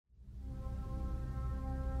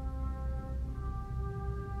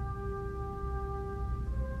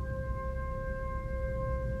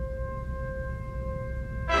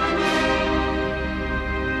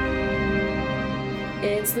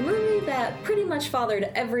It's the movie that pretty much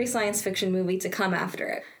fathered every science fiction movie to come after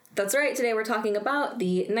it. That's right, today we're talking about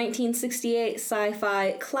the 1968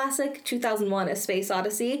 sci-fi classic 2001: A Space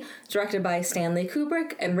Odyssey, directed by Stanley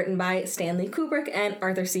Kubrick and written by Stanley Kubrick and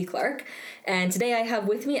Arthur C. Clarke. And today I have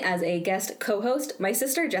with me as a guest co-host my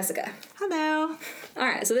sister Jessica. Hello.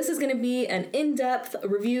 Alright, so this is going to be an in-depth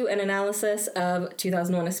review and analysis of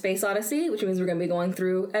 2001: A Space Odyssey, which means we're going to be going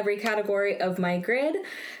through every category of my grid.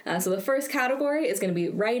 So the first category is going to be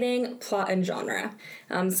writing, plot, and genre.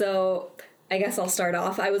 So I guess I'll start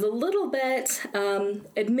off. I was a little bit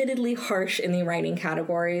admittedly harsh in the writing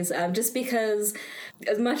categories, just because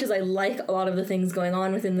as much as I like a lot of the things going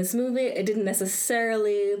on within this movie, it didn't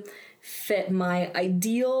necessarily fit my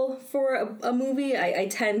ideal for a movie. I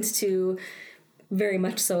tend to very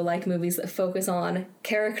much so like movies that focus on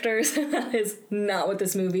characters. That is not what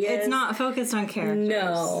this movie is. It's not focused on characters.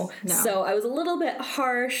 No. So I was a little bit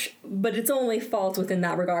harsh, but its only fault within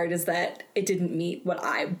that regard is that it didn't meet what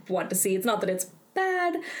I want to see. It's not that it's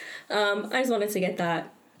bad. I just wanted to get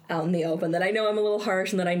that out in the open, that I know I'm a little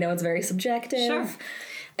harsh and that I know it's very subjective. Sure.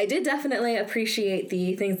 I did definitely appreciate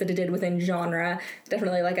the things that it did within genre.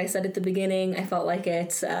 Definitely, like I said at the beginning, I felt like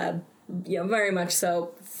it, very much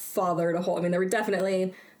so fathered a whole. I mean, there were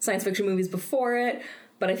definitely science fiction movies before it,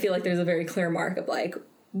 but I feel like there's a very clear mark of like,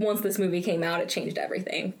 once this movie came out, it changed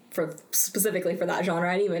everything specifically for that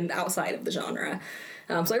genre and even outside of the genre.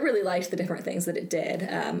 So I really liked the different things that it did,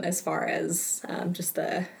 as far as just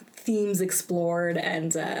the themes explored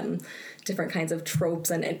and different kinds of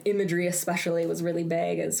tropes and imagery especially was really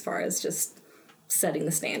big as far as just setting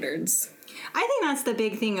the standards. I think that's the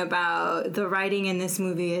big thing about the writing in this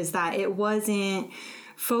movie, is that it wasn't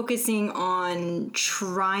focusing on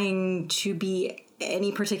trying to be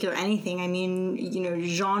any particular anything. I mean,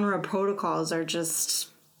 genre protocols are just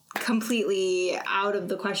completely out of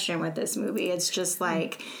the question with this movie. It's just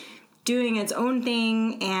like doing its own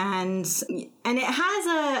thing, and it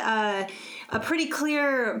has a pretty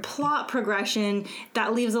clear plot progression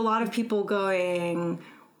that leaves a lot of people going,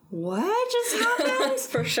 what just happened?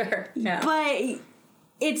 For sure. Yeah. But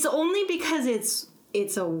it's only because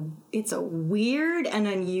it's a weird and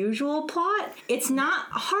unusual plot. It's not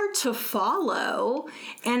hard to follow,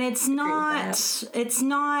 and it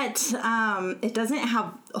doesn't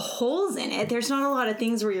have holes in it. There's not a lot of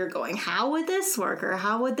things where you're going, how would this work, or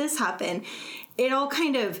how would this happen? It all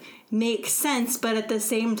kind of makes sense, but at the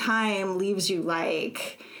same time leaves you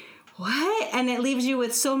like, what? And it leaves you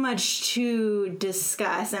with so much to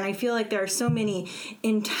discuss. And I feel like there are so many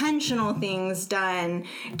intentional things done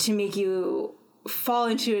to make you fall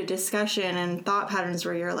into a discussion and thought patterns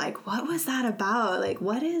where you're like, what was that about? Like,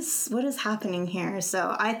 what is happening here?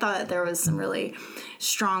 So I thought there was some really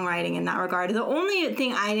strong writing in that regard. The only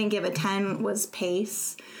thing I didn't give a 10 was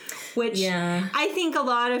pace, which I think a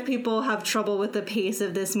lot of people have trouble with the pace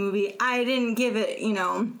of this movie. I didn't give it,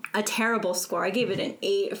 a terrible score. I gave it an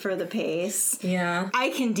 8 for the pace. Yeah. I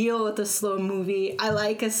can deal with a slow movie. I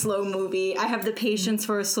like a slow movie. I have the patience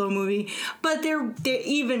for a slow movie. But they're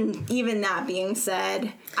even that being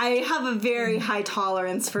said, I have a very high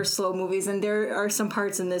tolerance for slow movies, and there are some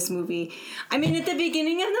parts in this movie. I mean, at the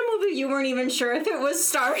beginning of the movie, you weren't even sure if it was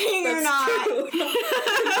starting or not. True. No,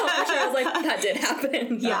 for sure. I was like, that did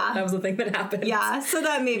happen. Yeah. That was the thing that happened. Yeah, so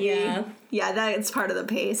that maybe, that's part of the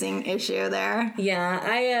pacing issue there.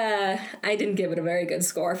 Yeah, I didn't give it a very good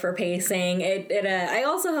score for pacing. I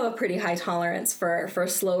also have a pretty high tolerance for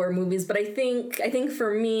slower movies, but I think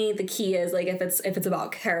for me the key is like if it's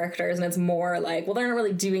about characters and it's more like, well, they're not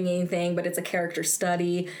really doing anything, but it's a character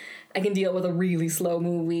study, I can deal with a really slow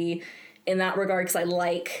movie in that regard, because I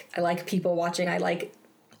like people watching. I like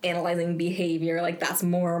analyzing behavior. Like, that's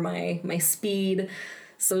more my speed.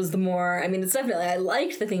 So it's it's definitely, I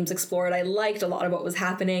liked the themes explored. I liked a lot of what was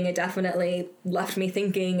happening. It definitely left me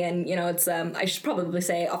thinking, and, it's, I should probably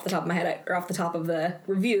say off the top of my head, or off the top of the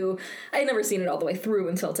review, I had never seen it all the way through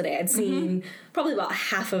until today. I'd seen probably about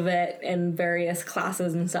half of it in various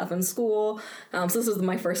classes and stuff in school. So this was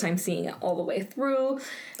my first time seeing it all the way through.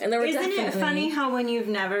 And there were Isn't it funny how when you've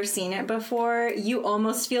never seen it before, you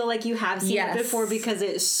almost feel like you have seen it before, because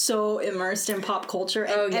it's so immersed in pop culture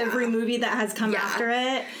and every movie that has come after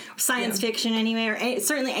it, science fiction anyway, or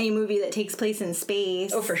certainly any movie that takes place in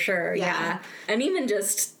space. Oh, for sure, yeah. And even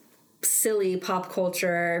just silly pop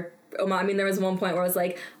culture. I mean, there was one point where I was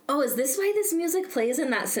like, oh, is this why this music plays in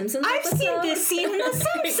that Simpsons episode? I've seen this scene in The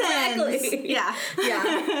Simpsons. Exactly.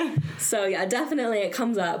 Yeah. So, definitely it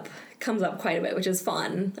comes up quite a bit, which is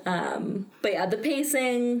fun. But the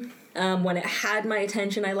pacing, When it had my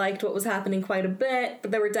attention, I liked what was happening quite a bit,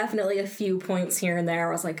 but there were definitely a few points here and there where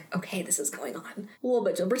I was like, okay, this is going on a little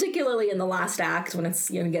bit, particularly in the last act when it's,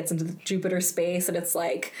 gets into the Jupiter space and it's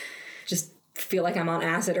like, just feel like I'm on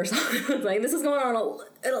acid or something. It's like, this is going on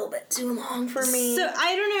a little bit too long for me. So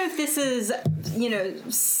I don't know if this is,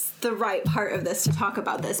 the right part of this to talk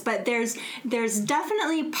about this, but there's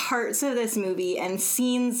definitely parts of this movie and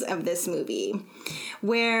scenes of this movie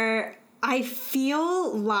where I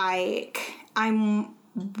feel like I'm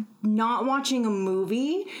not watching a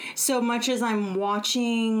movie so much as I'm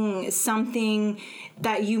watching something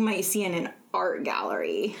that you might see in an art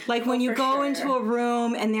gallery. Like when you go into a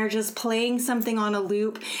room and they're just playing something on a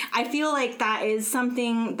loop, I feel like that is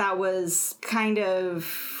something that was kind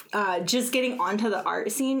of just getting onto the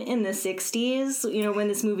art scene in the 60s, when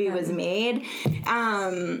this movie was made.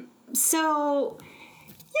 So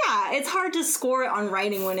yeah, it's hard to score it on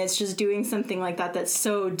writing when it's just doing something like that that's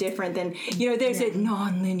so different than, there's a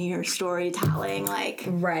non-linear storytelling. Like,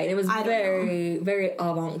 right. It was very, very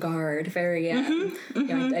avant-garde. Very,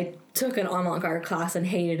 I took an avant-garde class and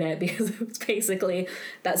hated it because it was basically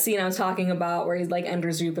that scene I was talking about where he like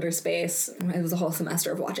enters Jupiter space. It was a whole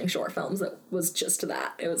semester of watching short films that was just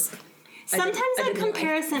that. It was... Sometimes that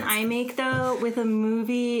comparison I make, though, with a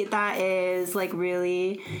movie that is like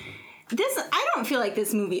really... I don't feel like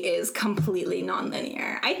this movie is completely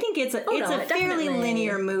non-linear. I think it's a fairly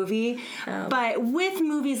linear movie, but with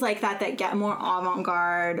movies like that get more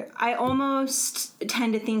avant-garde, I almost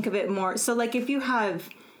tend to think of it more. So, like, if you have,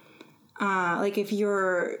 if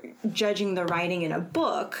you're judging the writing in a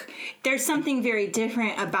book, there's something very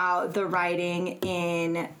different about the writing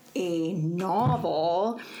in a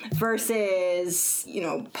novel versus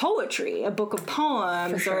poetry, a book of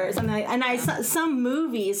poems or something like, and some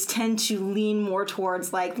movies tend to lean more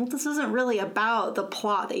towards like, well, this isn't really about the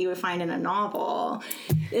plot that you would find in a novel.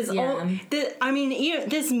 This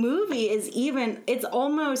movie is it's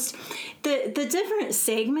almost the different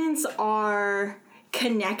segments are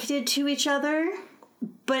connected to each other,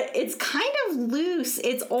 but it's kind of loose.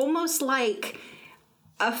 It's almost like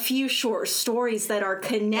a few short stories that are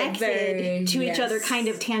connected to each other kind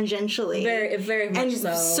of tangentially. Very much and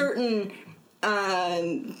so. Certain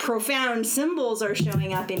profound symbols are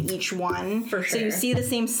showing up in each one. For sure. So you see the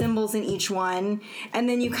same symbols in each one, and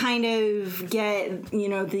then you kind of get,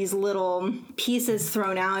 these little pieces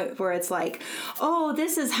thrown out where it's like, oh,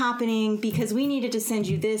 this is happening because we needed to send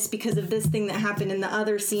you this because of this thing that happened in the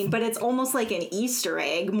other scene. But it's almost like an Easter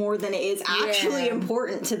egg more than it is actually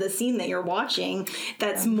important to the scene that you're watching.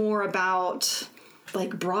 That's more about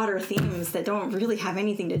like broader themes that don't really have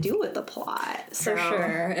anything to do with the plot. So. For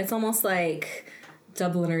sure. It's almost like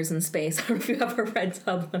Dubliners in Space. I don't know if you ever read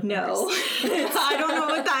Dubliners. No. I don't know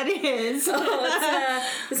what that is.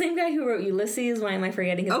 It's the same guy who wrote Ulysses. Why am I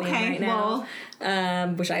forgetting his name right now?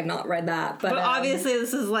 Which I have not read that. But obviously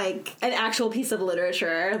this is like an actual piece of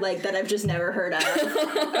literature like that I've just never heard of.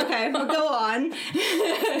 Okay, well, go on.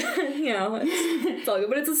 It's all good.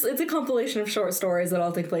 But it's a compilation of short stories that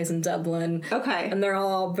all take place in Dublin. Okay. And they're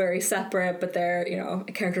all very separate, but they're, a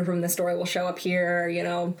character from this story will show up here,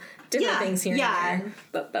 different things here and there.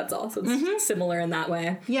 But that's all. So it's similar in that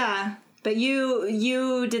way. Yeah. But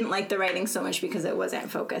you didn't like the writing so much because it wasn't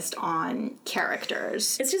focused on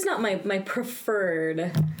characters. It's just not my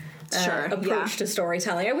preferred approach to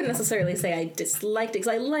storytelling. I wouldn't necessarily say I disliked it because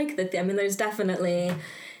I like that. There's definitely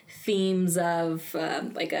themes of I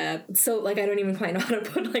don't even quite know how to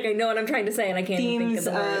put I know what I'm trying to say and I can't even think of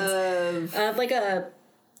the words. Like a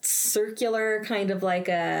circular kind of like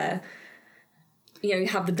a. You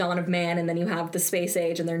have the dawn of man, and then you have the space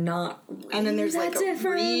age, and they're not. And then there's like a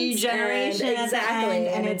regeneration, exactly,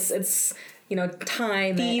 and it's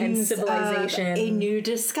time and civilization, a new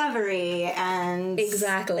discovery, and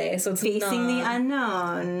exactly. So it's facing the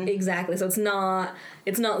unknown. Exactly. So it's not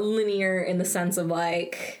linear in the sense of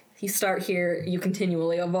like. You start here, you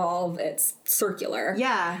continually evolve. It's circular.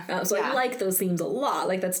 Yeah. I like those themes a lot.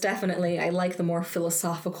 Like, that's definitely, I like the more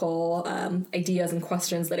philosophical ideas and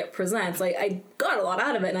questions that it presents. Like, I got a lot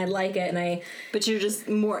out of it, and I like it, But you're just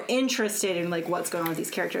more interested in, like, what's going on with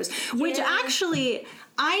these characters. Yeah. Which, actually,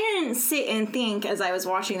 I didn't sit and think, as I was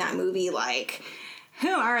watching that movie, like... Who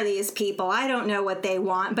are these people? I don't know what they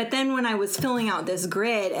want. But then when I was filling out this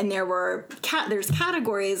grid and there's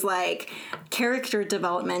categories like character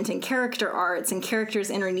development and character arts and characters'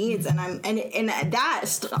 inner needs, and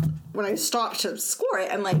when I stopped to score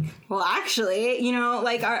it, I'm like, well, actually,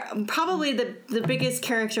 probably the biggest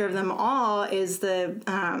character of them all is the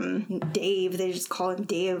Dave. They just call him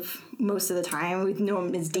Dave most of the time. We know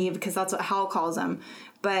him as Dave because that's what Hal calls him.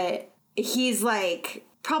 But he's like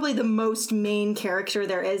probably the most main character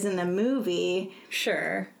there is in the movie.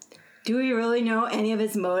 Sure. Do we really know any of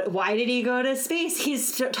his why did he go to space? He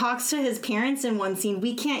talks to his parents in one scene.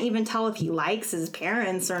 We can't even tell if he likes his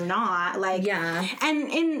parents or not. Like, yeah.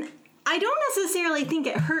 And I don't necessarily think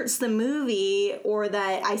it hurts the movie or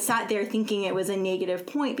that I sat there thinking it was a negative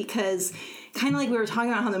point, because kind of like we were talking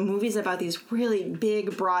about how the movie's about these really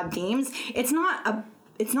big, broad themes. It's not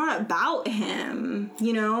about him,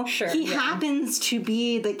 you know? Sure. He happens to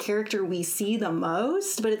be the character we see the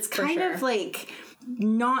most, but it's kind of like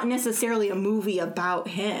not necessarily a movie about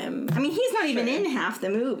him. I mean, he's not even in half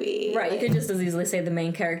the movie. Right. Like, you could just as easily say the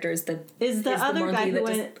main character is the other guy who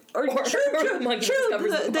went or the monkey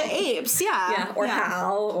discovers the apes. Yeah. Or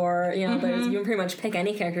Hal, or you know, you can pretty much pick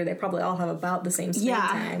any character. They probably all have about the same screen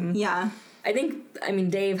time. Yeah. I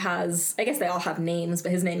mean, Dave has, I guess they all have names,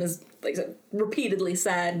 but his name is like repeatedly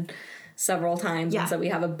said several times, and so we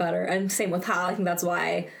have a better, and same with Hal. I think that's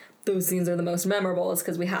why those scenes are the most memorable, is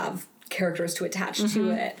because we have characters to attach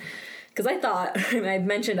to it. Because I thought, I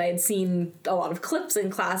mentioned I had seen a lot of clips in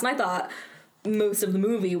class, and I thought most of the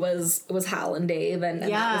movie was Hal and Dave, and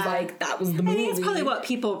that was the movie. I think it's probably what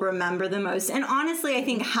people remember the most. And honestly, I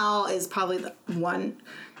think Hal is probably the one,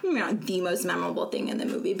 maybe not the most memorable thing in the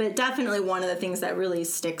movie, but definitely one of the things that really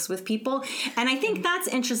sticks with people. And I think that's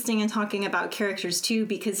interesting in talking about characters too,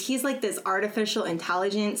 because he's like this artificial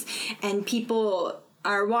intelligence, and people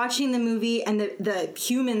are watching the movie, and the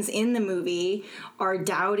humans in the movie are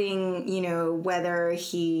doubting, you know, whether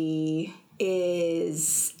he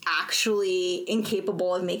is actually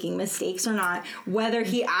incapable of making mistakes or not, whether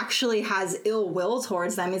he actually has ill will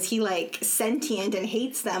towards them. Is he like sentient and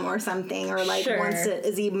hates them or something, or like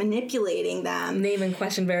is he manipulating them? And they even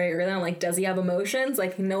question very early on, like, does he have emotions?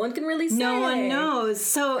 Like, no one can really say. No one knows.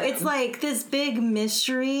 So it's like this big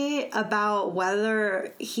mystery about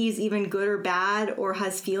whether he's even good or bad or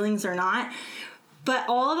has feelings or not. But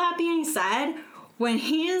all of that being said, when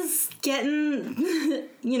he's getting,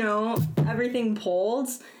 you know, everything pulled,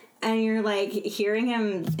 and you're like hearing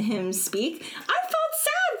him speak, I felt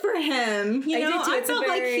sad for him. You know, I felt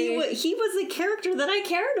like he was a character that I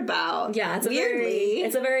cared about. Yeah, it's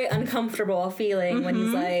a very uncomfortable feeling when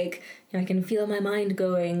he's like, you know, I can feel my mind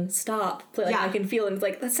going, stop. Like, I can feel it. It's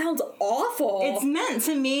like, that sounds awful. It's meant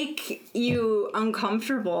to make you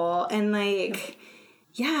uncomfortable, and like,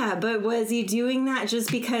 yeah, but was he doing that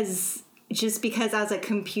just because as a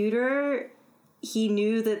computer he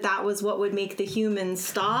knew that was what would make the humans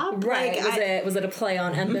stop? Right. Like, was it a play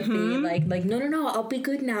on empathy? Like no, I'll be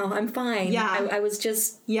good now. I'm fine. Yeah. I was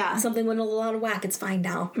just something went a little out of whack. It's fine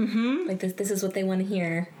now. Like this is what they want to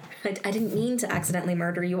hear. I didn't mean to accidentally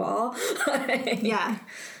murder you all. Yeah.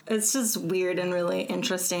 It's just weird and really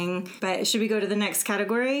interesting. But should we go to the next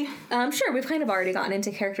category? Sure. We've kind of already gotten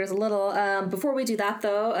into characters a little. Before we do that,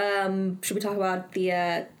 though, should we talk about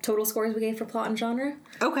the total scores we gave for plot and genre?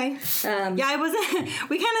 Okay. I wasn't...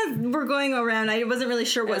 We kind of were going around. I wasn't really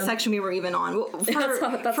sure what section we were even on.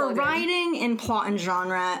 For writing in plot and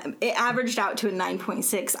genre, it averaged out to a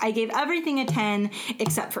 9.6. I gave everything a 10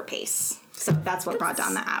 except for pace. So that's what brought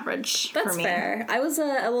down the average for me. That's fair. I was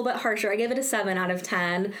a little bit harsher. I gave it a 7 out of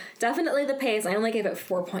 10. Definitely the pace. I only gave it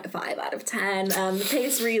 4.5 out of 10. The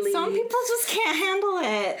pace really... Some people just can't handle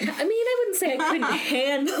it. I mean, I wouldn't say I couldn't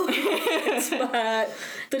handle it,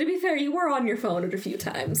 but to be fair, you were on your phone a few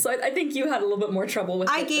times. So I think you had a little bit more trouble with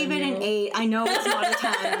it. I gave it an 8. I know it's not a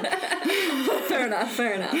 10.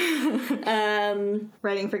 Fair enough.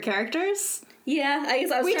 Writing for characters? Yeah, I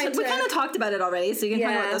guess I was we kind of talked about it already, so you can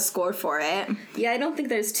talk about the score for it. Yeah, I don't think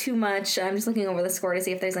there's too much. I'm just looking over the score to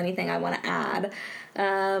see if there's anything I want to add.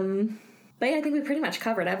 But yeah, I think we pretty much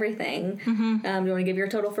covered everything. Do you want to give your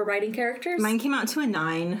total for writing characters? Mine came out to a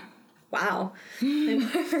 9. Wow. They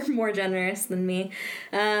were more generous than me.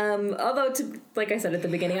 Although, like I said at the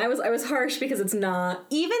beginning, I was harsh because it's not...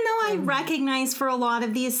 Even though I recognize for a lot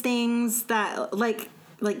of these things that, like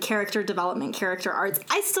character development, character arts,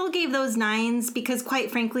 I still gave those 9s because,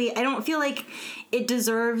 quite frankly, I don't feel like it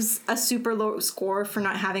deserves a super low score for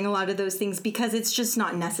not having a lot of those things because it's just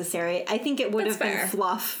not necessary. I think it would have been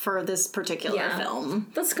fluff for this particular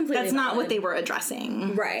film. That's completely That's not what they were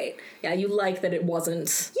addressing. Right. Yeah, you like that it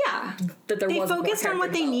wasn't... Yeah. That there wasn't more focused on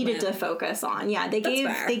what they needed to focus on. Yeah, they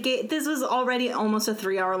gave... This was already almost a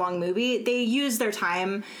 3-hour-long movie. They used their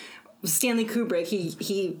time. Stanley Kubrick,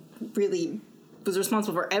 he really... was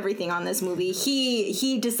responsible for everything on this movie.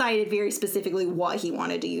 He decided very specifically what he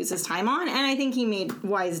wanted to use his time on, and I think he made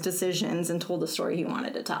wise decisions and told the story he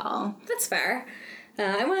wanted to tell. That's fair.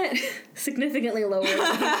 I went significantly lower.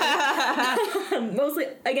 Mostly,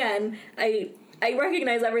 again, I I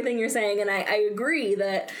recognize everything you're saying, and I agree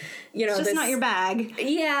that, you know, it's just not your bag.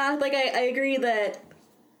 Yeah, like, I agree that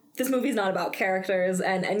this movie's not about characters,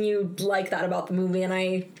 and you like that about the movie, and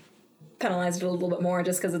I penalized it a little bit more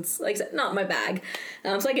just because it's, like I said, not my bag.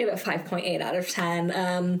 So I gave it 5.8 out of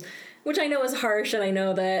 10, which I know is harsh, and I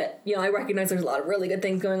know that, you know, I recognize there's a lot of really good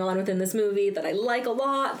things going on within this movie that I like a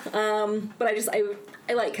lot, but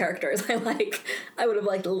I like characters. I would have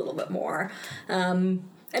liked a little bit more, and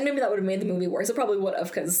maybe that would have made the movie worse. It probably would have,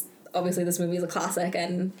 because obviously this movie is a classic,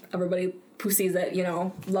 and everybody who sees it, you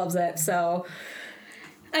know, loves it, so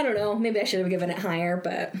I don't know, maybe I should have given it higher,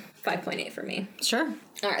 but 5.8 for me. Sure.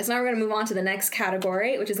 Alright, so now we're going to move on to the next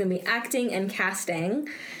category, which is going to be acting and casting.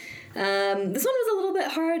 This one was a little bit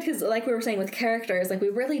hard because, like we were saying with characters, like, we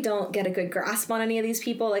really don't get a good grasp on any of these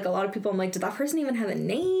people. Like, a lot of people, I'm like, did that person even have a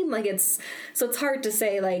name? Like, it's hard to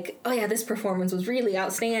say, like, oh yeah, this performance was really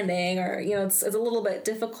outstanding, or, you know, it's a little bit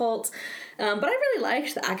difficult. But I really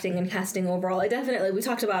liked the acting and casting overall. We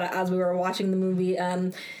talked about it as we were watching the movie.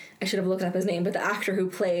 I should have looked up his name, but the actor who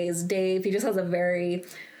plays Dave, he just has a very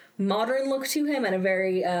modern look to him, and a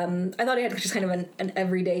very, I thought he had just kind of an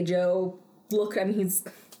everyday Joe look. I mean, he's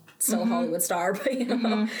still a Hollywood star, but, you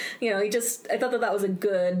know, I thought that was a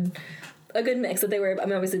good mix, that they were, I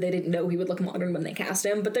mean, obviously they didn't know he would look modern when they cast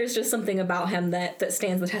him, but there's just something about him that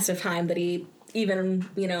stands the test of time, that he, even,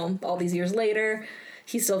 you know, all these years later,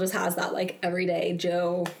 he still just has that, like, everyday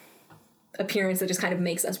Joe appearance that just kind of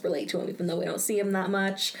makes us relate to him, even though we don't see him that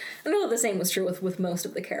much. I know the same was true with most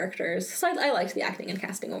of the characters, so I liked the acting and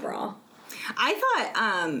casting overall. I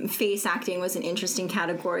thought face acting was an interesting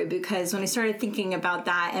category, because when I started thinking about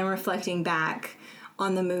that and reflecting back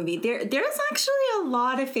on the movie, there's actually a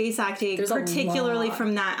lot of face acting, particularly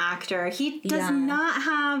from that actor. He does not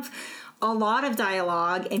have a lot of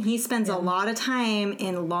dialogue, and he spends a lot of time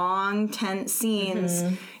in long, tense scenes,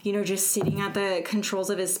 you know, just sitting at the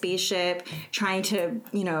controls of his spaceship, trying to,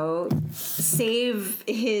 you know, save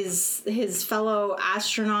his fellow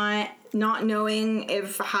astronaut, not knowing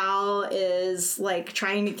if Hal is, like,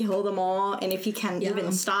 trying to kill them all, and if he can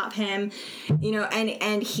even stop him, you know,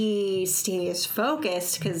 and he stays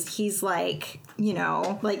focused, because he's, like, you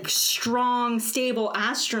know, like, strong, stable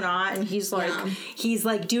astronaut, and he's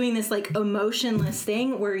like doing this, like, emotionless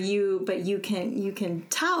thing where you can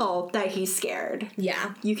tell that he's scared.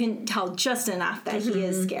 Yeah. You can tell just enough that he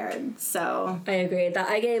is scared. So I agree. That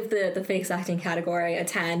I gave the face acting category a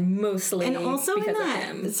 10, mostly and also because of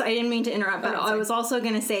him. So I didn't mean to interrupt, but I was also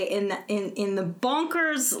going to say in the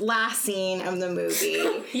bonkers last scene of the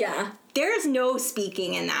movie. There's no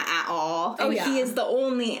speaking in that at all. And he is the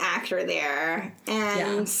only actor there.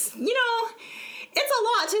 And, you know, it's a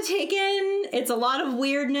lot to take in. It's a lot of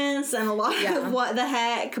weirdness and a lot of what the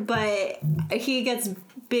heck. But he gets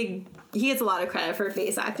a lot of credit for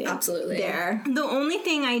face acting. Absolutely. There. The only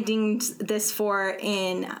thing I dinged this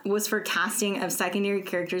was for casting of secondary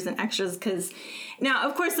characters and extras. Because, now,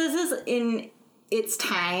 of course, this is in its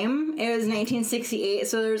time. It was 1968,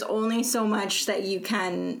 so there's only so much that you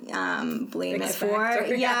can blame it for.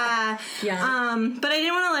 But I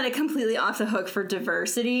didn't want to let it completely off the hook for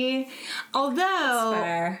diversity. Although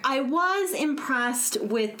I was impressed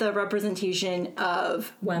with the representation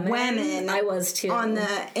of women. I was too. On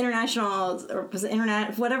the international, or was it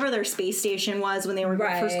internet, whatever their space station was when they were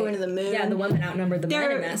first going to the moon. Yeah, the women outnumbered the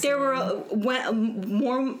men in that scene. There were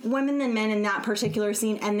more women than men in that particular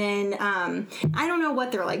scene, and then I don't know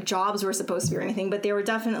what their, like, jobs were supposed to be or anything, but there were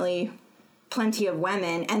definitely plenty of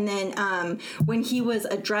women. And then when he was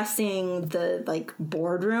addressing the, like,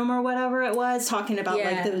 boardroom or whatever it was, talking about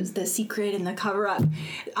like the secret and the cover-up,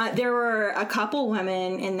 there were a couple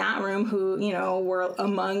women in that room who, you know, were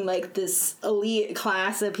among, like, this elite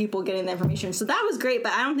class of people getting the information. So that was great,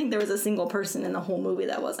 but I don't think there was a single person in the whole movie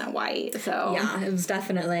that wasn't white. So yeah, it was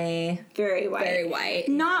definitely very white.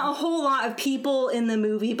 Not a whole lot of people in the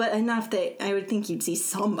movie, but enough that I would think you'd see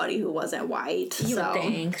somebody who wasn't white. You would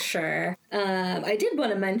think, sure. I did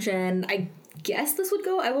want to mention, I guess this would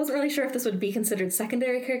go, I wasn't really sure if this would be considered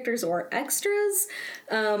secondary characters or extras.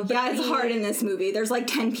 But it's hard in this movie. There's like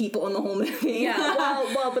 10 people in the whole movie.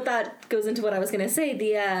 But that goes into what I was going to say.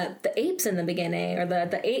 The apes in the beginning, or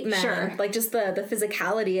the ape men, like, just the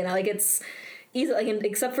physicality, and like, it's easy, like,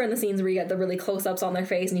 except for in the scenes where you get the really close-ups on their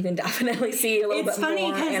face, and you can definitely see a little bit more. It's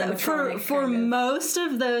funny because for most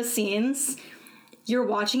of those scenes, you're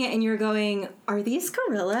watching it and you're going, are these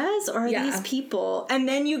gorillas or are these people? And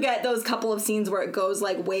then you get those couple of scenes where it goes,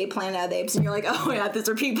 like, way Planet of the Apes, and you're like, oh yeah, these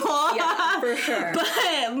are people. Yeah, for sure.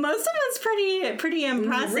 But most of it's pretty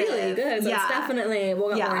impressive. Really good. So it's definitely,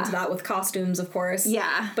 we'll get more into that with costumes, of course.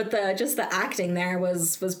 Yeah. But just the acting there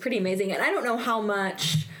was pretty amazing. And I don't know how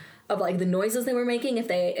much like the noises they were making, if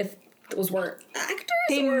those were actors,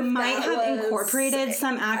 they or if might that have was, incorporated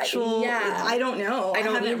some actual. I don't know. I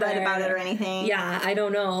haven't read about it or anything. Yeah, I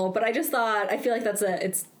don't know, but I just thought, I feel like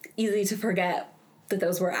it's easy to forget that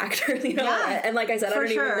those were actors, you know? Yeah, and like I said, I don't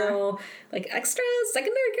even know, like, extras,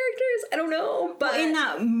 secondary characters, I don't know, but... Well, in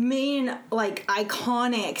that main, like,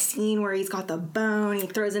 iconic scene where he's got the bone, he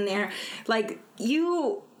throws in there, like,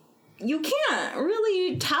 you can't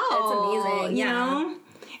really tell. It's amazing, you know?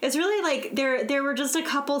 It's really, like, there were just a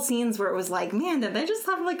couple scenes where it was like, man, did they just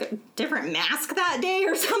have, like, a different mask that day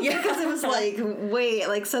or something? Because it was like, wait,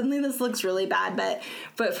 like, suddenly this looks really bad.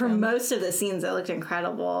 But for most of the scenes, it looked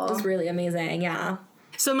incredible. It was really amazing, yeah.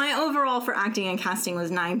 So my overall for acting and casting was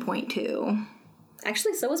 9.2.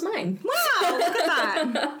 Actually, so was mine. Wow, look at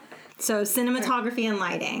that. So cinematography and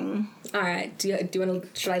lighting. All right, do you want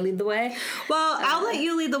to, should I lead the way? Well, I'll let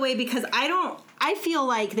you lead the way because I feel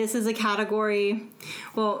like this is a category,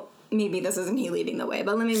 well, maybe this isn't me leading the way,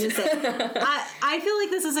 but let me just say, I feel like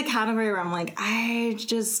this is a category where I'm like, I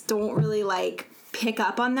just don't really like pick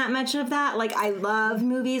up on that much of that. Like, I love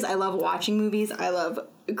movies, I love watching movies, I love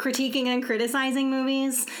critiquing and criticizing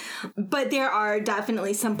movies, but there are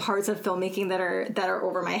definitely some parts of filmmaking that are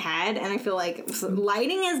over my head, and I feel like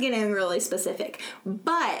lighting is getting really specific.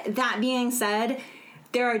 But that being said,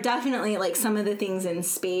 there are definitely, like, some of the things in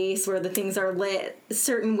space where the things are lit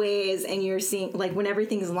certain ways and you're seeing, like, when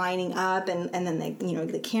everything's lining up and then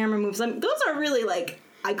the camera moves. Those are really, like,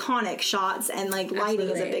 iconic shots, and, like, lighting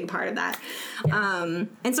is a big part of that. Yeah.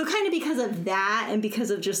 And so kind of because of that and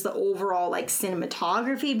because of just the overall, like,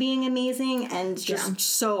 cinematography being amazing and just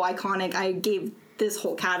so iconic, I gave this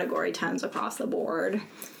whole category 10s across the board.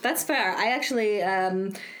 That's fair. I actually...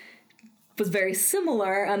 was very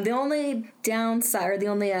similar. The only downside, or the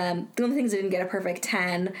only things that didn't get a perfect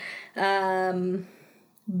 10,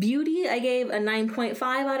 beauty I gave a 9.5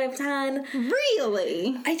 out of 10.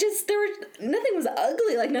 Really? Nothing was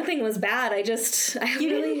ugly, like nothing was bad. You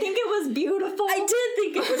didn't think it was beautiful? I did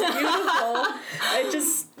think it was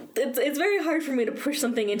beautiful. It's very hard for me to push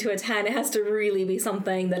something into a 10. It has to really be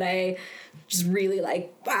something that I just really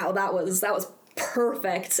like, wow, that was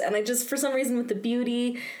perfect. And I just, for some reason with the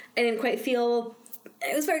beauty, I didn't quite feel,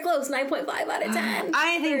 it was very close, 9.5 out of 10.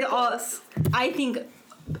 I think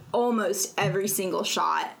almost every single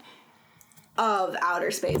shot of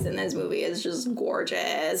outer space in this movie is just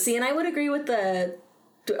gorgeous. See, and I would agree with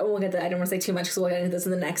we'll get to, I don't want to say too much because we'll get into this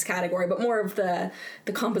in the next category, but more of the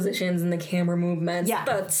compositions and the camera movements. Yeah.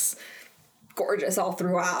 That's gorgeous all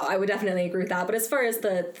throughout. I would definitely agree with that. But as far as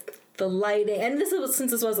the lighting, and since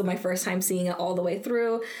this was my first time seeing it all the way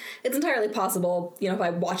through, it's entirely possible, if I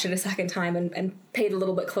watched it a second time and paid a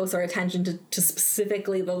little bit closer attention to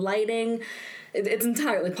specifically the lighting, it's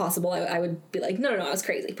entirely possible I would be like, no, I was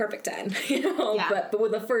crazy, perfect 10, Yeah. But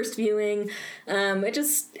with the first viewing,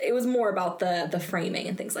 it was more about the framing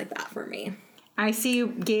and things like that for me. I see you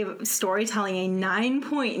gave storytelling a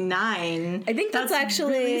 9.9. I think that's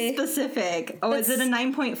actually really specific. Oh, is it a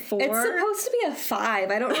 9.4? It's supposed to be a 5.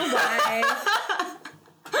 I don't know why.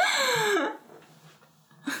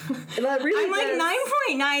 Really I'm like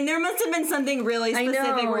 9.9. There must have been something really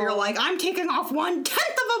specific where you're like, I'm taking off 1/10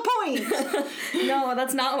 of a point. No,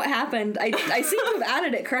 that's not what happened. I seem to have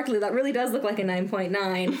added it correctly. That really does look like a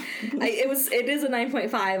 9.9. It is a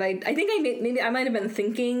 9.5. I think I might have been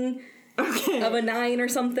thinking of a 9 or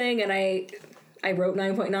something, and I wrote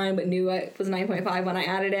 9.9 but knew it was 9.5 when I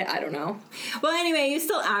added it. I don't know. Well, anyway, you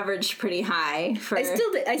still averaged pretty high. I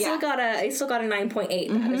still got a 9.8.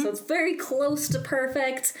 Mm-hmm. So it's very close to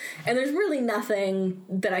perfect, and there's really nothing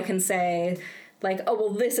that I can say like, oh, well,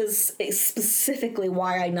 this is specifically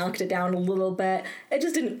why I knocked it down a little bit. It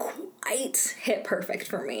just didn't quite hit perfect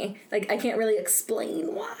for me. Like, I can't really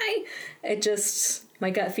explain why. It just, my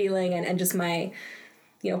gut feeling and just my,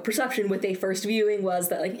 perception with a first viewing was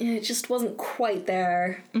that, like, it just wasn't quite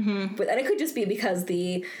there. Mm-hmm. And it could just be because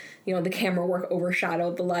the camera work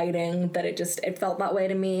overshadowed the lighting, that it felt that way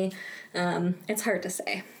to me. It's hard to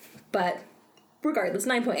say. But regardless,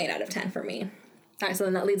 9.8 out of 10 for me. All right, so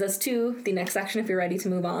then that leads us to the next section if you're ready to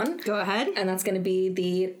move on. Go ahead. And that's going to be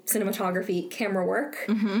the cinematography camera work.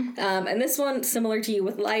 Mm-hmm. And this one, similar to you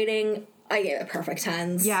with lighting, I gave it perfect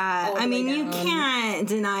 10s. Yeah, I mean, you can't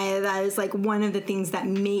deny that is like one of the things that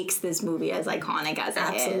makes this movie as iconic as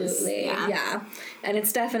it is. Absolutely, yeah. And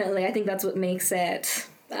it's definitely, I think that's what makes it...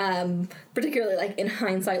 particularly like in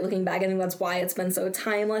hindsight looking back, I think that's why it's been so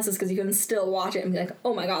timeless, is because you can still watch it and be like,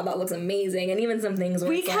 oh my god, that looks amazing. And even some things where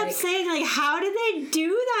we kept saying, like, how did they do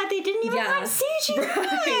that? They didn't even have CGI.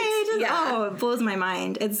 Right. Oh, it blows my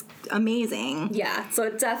mind. It's amazing. Yeah, so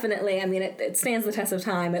it definitely, I mean, it stands the test of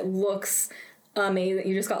time. It looks amazing.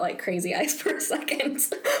 You just got like crazy eyes for a second.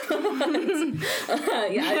 I'm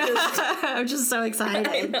just so excited.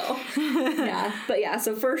 I know. Yeah, but yeah,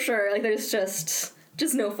 so for sure, like there's just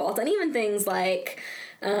no fault. And even things like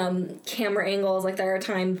camera angles, like there are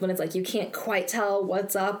times when it's like you can't quite tell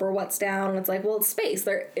what's up or what's down, and it's like, well, it's space.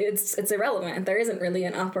 It's irrelevant. There isn't really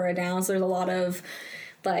an up or a down, so there's a lot of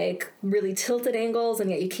like really tilted angles,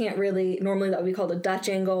 and yet you can't really, normally that would be called a Dutch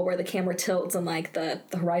angle, where the camera tilts and like the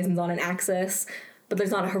horizon's on an axis, but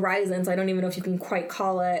there's not a horizon, so I don't even know if you can quite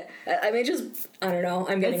call it. I mean, I don't know.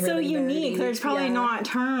 I'm getting it's really so unique. nerdy. There's probably not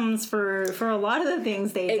terms for a lot of the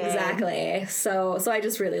things they did. Exactly. So I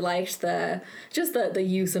just really liked the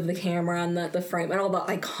use of the camera and the frame and all the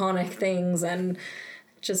iconic things, and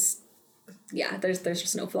just there's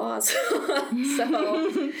just no flaws.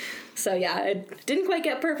 So yeah, it didn't quite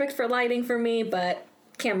get perfect for lighting for me, but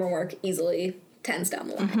camera work easily 10s down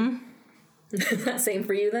the line. Same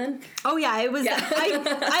for you then? Oh yeah, it was. Yeah.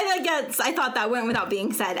 I guess I thought that went without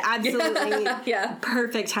being said. Absolutely, yeah.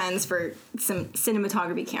 Perfect 10s for some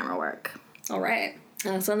cinematography camera work. All right.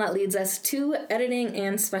 So then that leads us to editing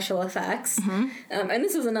and special effects. And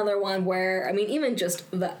this is another one where, I mean, even just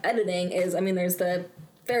the editing is, I mean, there's the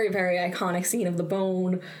very, very iconic scene of the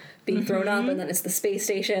bone being thrown up, and then it's the space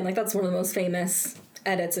station. Like, that's one of the most famous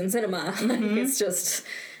edits in cinema. Like, it's just,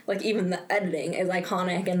 like, even the editing is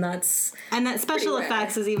iconic, and that's... And that special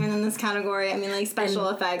effects is even in this category. I mean, like, special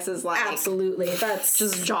effects is, like... Absolutely. That's...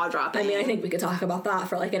 just jaw-dropping. I mean, I think we could talk about that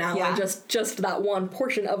for, like, an hour. Just that one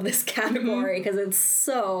portion of this category, because it's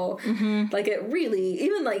so... Like, it really...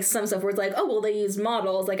 Even, like, some stuff where it's like, oh, well, they used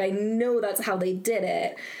models. Like, I know that's how they did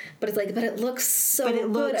it. But it's like, but it looks so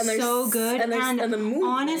good. But it looks so good. And the movement.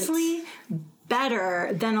 Honestly,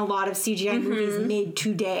 better than a lot of CGI movies made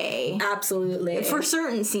today. Absolutely. For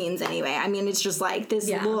certain scenes, anyway. I mean, it's just like,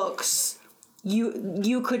 this looks...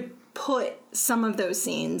 You could put some of those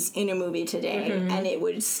scenes in a movie today, and it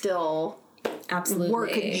would still... Absolutely.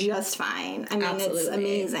 Work just fine. I mean, it's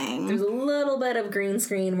amazing. There's a little bit of green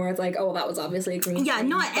screen where it's like, oh, that was obviously a green screen. Yeah,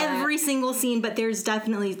 not every single scene, but there's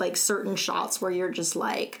definitely, like, certain shots where you're just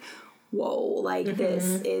like, whoa, like,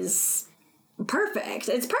 this is perfect.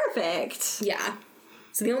 It's perfect. Yeah.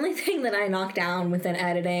 So the only thing that I knocked down within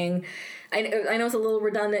editing... I know it's a little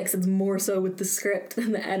redundant because it's more so with the script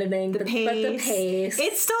than the editing. But the pace.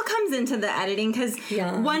 It still comes into the editing because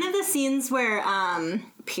one of the scenes where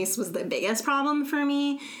pace was the biggest problem for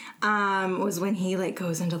me was when he, like,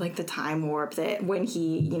 goes into, like, the time warp, that when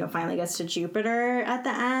he, you know, finally gets to Jupiter at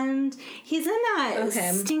the end. He's in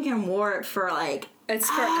that stinking warp for, like, it's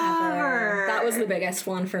forever. That was the biggest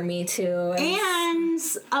one for me, too. And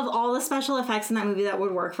of all the special effects in that movie that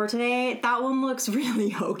would work for today, that one looks really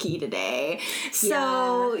hokey today.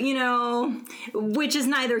 So, you know, which is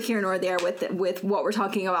neither here nor there with what we're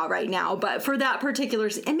talking about right now. But for that particular...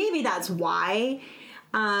 And maybe that's why...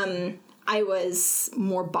 I was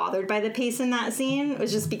more bothered by the pace in that scene. It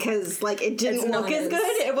was just because, like, it didn't look as good.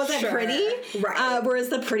 It wasn't pretty. Right. Whereas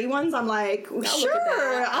the pretty ones, I'm like, I'll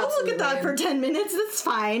look at that for 10 minutes. That's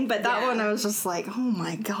fine. But that one, I was just like, oh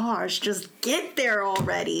my gosh, just get there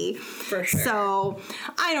already. For sure. So,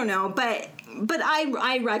 I don't know. But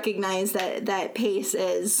I recognize that pace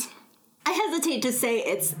is... I hesitate to say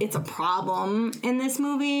it's a problem in this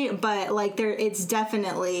movie, but, like, it's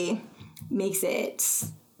definitely makes it...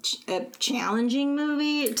 a challenging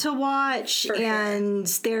movie to watch, and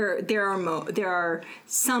there are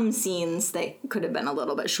some scenes that could have been a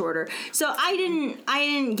little bit shorter. So I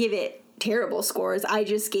didn't give it terrible scores. I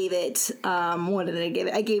just gave it what did I give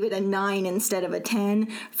it? I gave it a 9 instead of a 10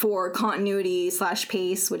 for continuity /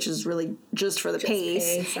 pace, which is really just for the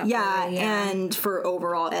pace. And for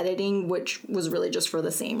overall editing, which was really just for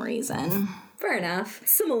the same reason. Fair enough.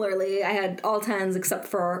 Similarly, I had all 10s except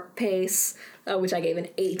for pace, which I gave an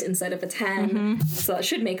 8 instead of a 10. So that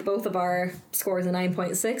should make both of our scores a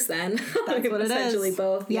 9.6 then. That's what it is. Essentially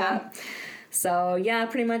both. Yeah. So, yeah,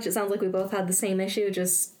 pretty much it sounds like we both had the same issue,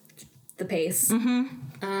 just the pace. So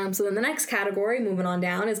then the next category, moving on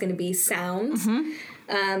down, is going to be sound.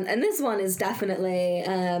 And this one is definitely...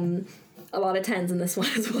 a lot of 10s in this one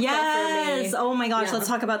as well. Yes! Oh my gosh, let's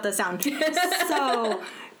talk about the sound.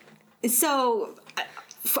 So,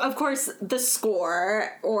 of course, the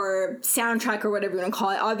score or soundtrack or whatever you want to call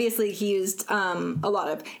it, obviously he used a lot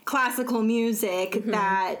of classical music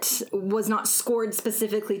that was not scored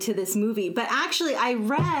specifically to this movie. But actually, I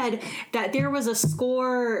read that there was a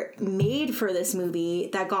score made for this movie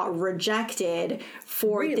that got rejected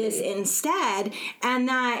for this instead. And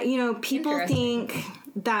that, you know, people think...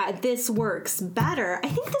 that this works better. I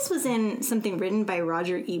think this was in something written by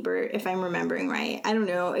Roger Ebert, if I'm remembering right. I don't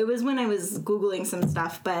know. It was when I was Googling some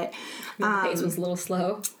stuff, but the pace was a little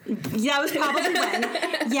slow. Yeah, it was probably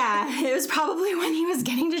when. Yeah, it was probably when he was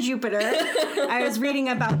getting to Jupiter. I was reading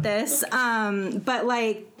about this, but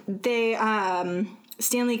like they.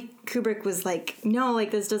 Stanley Kubrick was like, no, like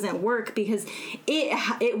this doesn't work because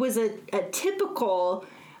it was a typical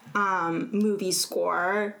movie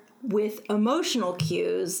score with emotional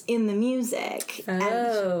cues in the music.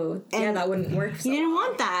 Oh, and that wouldn't work. You didn't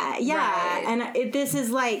want that, yeah. Right. And this is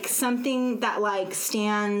like something that like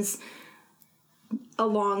stands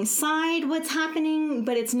alongside what's happening,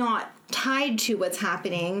 but it's not tied to what's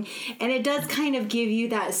happening, and it does kind of give you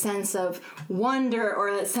that sense of wonder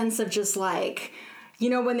or that sense of just like, you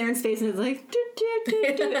know, when they're in space and it's like,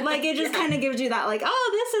 like it just kind of gives you that like,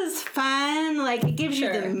 oh, this is fun. Like it gives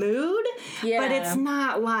you the mood, but it's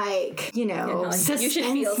not like, you know, like, suspense you should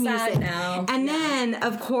feel music. sad now. And then,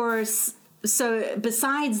 of course, so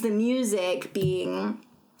besides the music being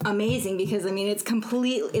amazing, because I mean it's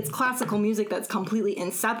classical music that's completely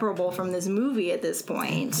inseparable from this movie at this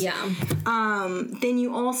point. Yeah. Then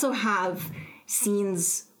you also have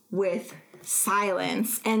scenes with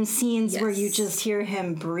silence and scenes where you just hear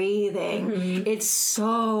him breathing. It's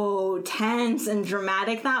so tense and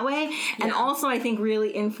dramatic that way. And also I think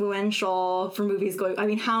really influential for movies going, I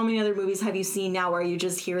mean, how many other movies have you seen now where you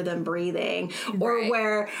just hear them breathing or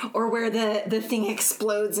where the thing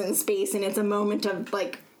explodes in space and it's a moment of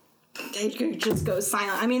like, it just goes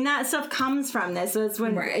silent. I mean, that stuff comes from this. So it's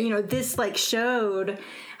when, you know, this like showed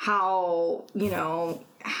how, you know,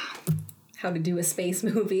 how to do a space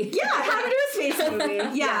movie. Yeah, how to do a space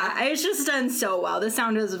movie. Yeah, it's just done so well. The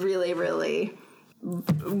sound is really, really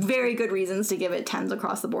very good reasons to give it 10s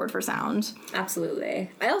across the board for sound. Absolutely.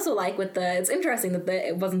 I also like it's interesting that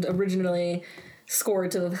it wasn't originally scored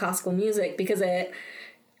to the classical music because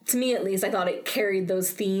to me at least, I thought it carried those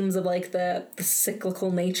themes of like the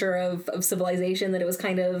cyclical nature of civilization that it was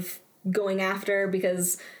kind of going after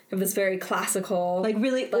because of this very classical, like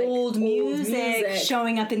really old music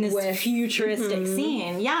showing up in this futuristic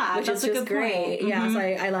scene. Yeah, which is just great. Point. Yeah, so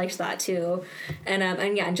I liked that too,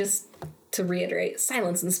 and yeah, just to reiterate,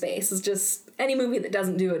 silence in space is just any movie that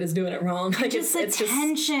doesn't do it is doing it wrong. Like just the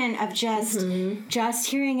tension of just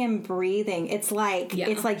hearing him breathing. It's like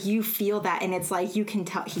you feel that, and it's like you can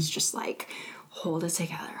tell he's just like, hold it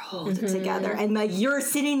together. And like you're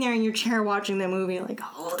sitting there in your chair watching the movie like,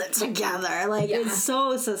 hold it together. Like it's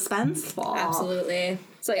so suspenseful. Absolutely.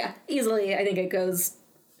 So yeah, easily I think it goes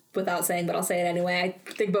without saying, but I'll say it anyway.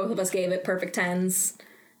 I think both of us gave it perfect 10s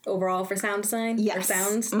overall for sound design. Yes. Or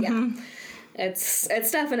sounds. Yeah. It's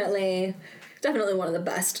definitely one of the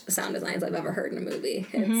best sound designs I've ever heard in a movie.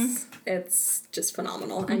 It's just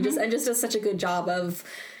phenomenal. And just does such a good job of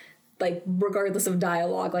like regardless of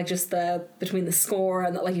dialogue, like just between the score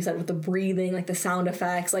and like you said with the breathing, like the sound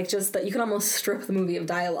effects, like just that you can almost strip the movie of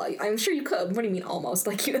dialogue. I'm sure you could. What do you mean almost?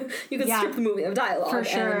 Like you could strip the movie of dialogue for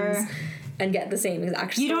sure. And get the same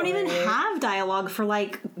exact story. You don't even have dialogue for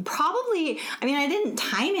like probably, I mean I didn't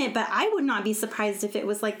time it, but I would not be surprised if it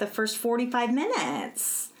was like the first 45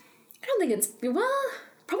 minutes. I don't think it's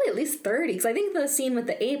probably at least 30, because I think the scene with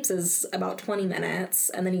the apes is about 20 minutes,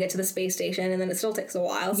 and then you get to the space station, and then it still takes a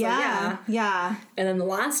while. So yeah. And then the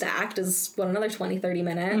last act is, another 20, 30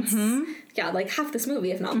 minutes. Yeah, like half this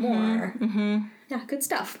movie, if not more. Yeah, good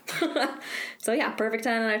stuff. So yeah, perfect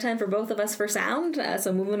 10 out of 10 for both of us for sound.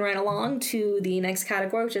 So moving right along to the next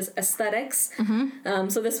category, which is aesthetics.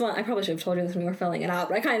 So this one, I probably should have told you this when we were filling it out,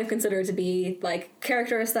 but I kind of consider it to be like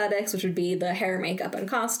character aesthetics, which would be the hair, makeup, and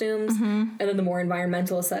costumes, and then the more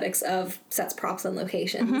environmental aesthetics of sets, props, and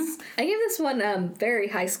locations. I gave this one very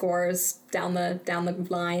high scores down the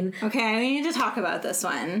line. Okay, we need to talk about this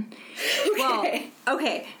one. Okay. Well,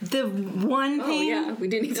 okay, the one thing... Oh, yeah, we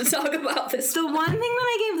do need to talk about this. The one thing that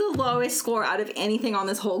I gave the lowest score out of anything on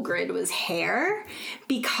this whole grid was hair,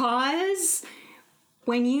 because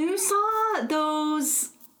when you saw those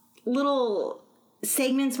little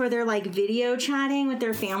segments where they're like video chatting with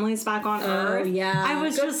their families back on Earth, I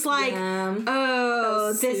was just like,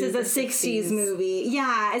 this is a 60s movie.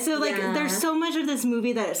 Yeah, so like there's so much of this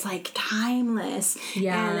movie that it's like timeless.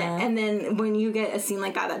 And then when you get a scene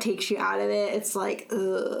like that takes you out of it, it's like,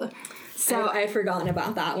 ugh. So I'd forgotten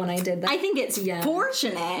about that when I did that. I think it's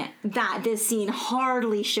fortunate that this scene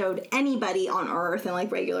hardly showed anybody on Earth in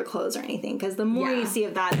like regular clothes or anything, because the more you see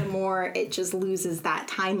of that, the more it just loses that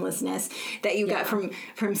timelessness that you get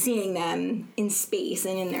from seeing them in space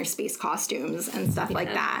and in their space costumes and stuff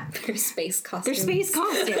like that. Their space costumes.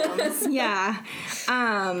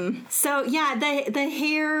 So yeah, the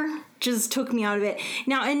hair just took me out of it.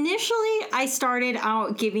 Now, initially, I started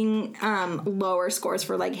out giving lower scores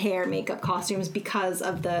for like hair, makeup, costumes because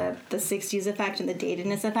of the 60s effect and the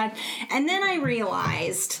datedness effect. And then I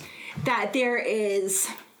realized that there's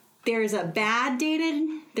a bad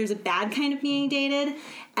kind of being dated,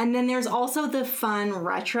 and then there's also the fun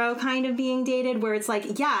retro kind of being dated, where it's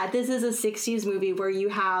like, yeah, this is a 60s movie where you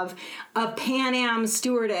have a Pan Am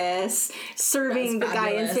stewardess serving the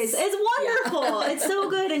guy in space. It's wonderful. It's so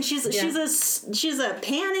good. And she's a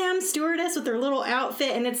Pan Am stewardess with her little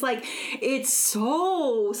outfit, and it's like, it's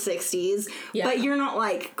so 60s, but you're not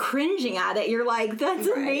like cringing at it. You're like, that's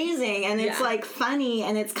amazing. And it's like funny,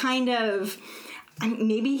 and it's kind of,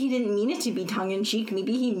 maybe he didn't mean it to be tongue-in-cheek.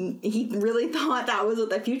 Maybe he really thought that was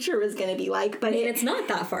what the future was going to be like. But it's not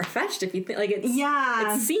that far-fetched if you think, like,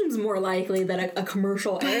 it seems more likely that a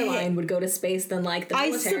commercial airline would go to space than, like, the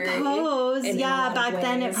military. I suppose, back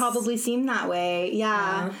then it probably seemed that way.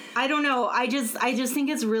 Yeah. I don't know. I just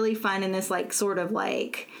think it's really fun in this, like, sort of,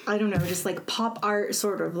 like, I don't know, just, like, pop art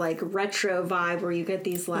sort of, like, retro vibe where you get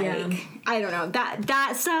these, like, I don't know.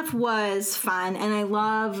 That stuff was fun, and I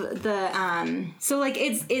love the, so, like,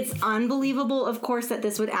 it's unbelievable, of course, that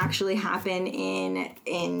this would actually happen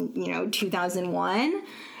in 2001,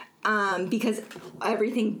 because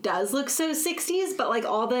everything does look so 60s, but, like,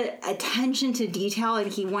 all the attention to detail,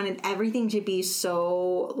 and he wanted everything to be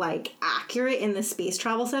so, like, accurate in the space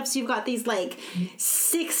travel stuff. So you've got these, like,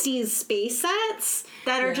 60s space sets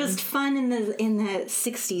that are just fun in the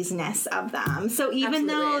 60s-ness of them. So even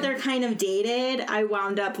though they're kind of dated, I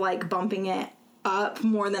wound up, like, bumping it up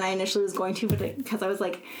more than I initially was going to, but because I was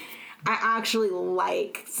like, I actually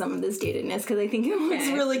like some of this datedness because I think it looks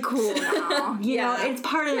really cool now. You know, it's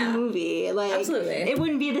part of the movie. Like, it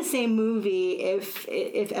wouldn't be the same movie if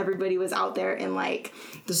everybody was out there in, like,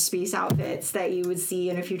 the space outfits that you would see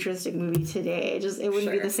in a futuristic movie today. It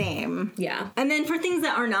wouldn't be the same. Yeah. And then for things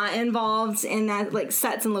that are not involved in that, like,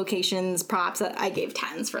 sets and locations, props, I gave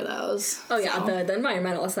 10s for those. Oh, yeah. The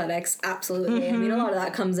environmental aesthetics, absolutely. I mean, a lot of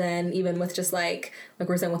that comes in even with just, like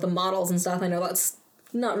we're saying with the models and stuff. I know that's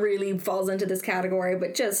not really falls into this category,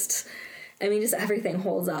 but just everything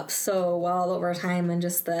holds up so well over time, and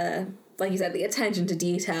just like you said, the attention to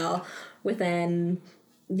detail within,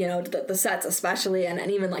 the sets especially,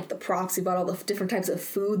 and even, like, the props about all the different types of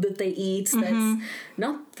food that they eat. That's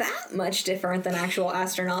not that much different than actual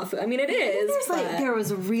astronaut food. I mean, it is. There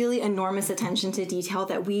was really enormous attention to detail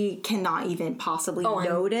that we cannot even possibly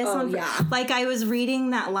notice. Like, I was reading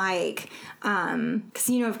that, like, because,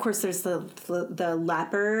 of course, there's the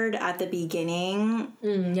leopard at the beginning.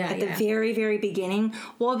 The very, very beginning.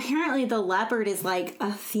 Well, apparently the leopard is, like,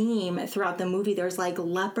 a theme throughout the movie. There's, like,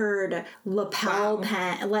 leopard lapel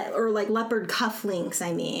pen, or, like, leopard cufflinks,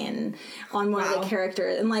 on one of the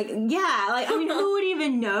characters. And, like, who would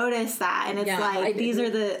even notice that? And it's these are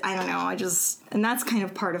I don't know, and that's kind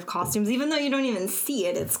of part of costumes. Even though you don't even see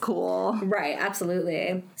it, it's cool. Right,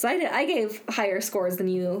 absolutely. So I gave higher scores than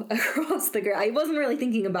you across the grid. I wasn't really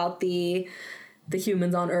thinking about the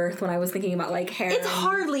humans on Earth when I was thinking about, like, hair. It's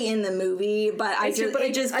hardly in the movie, but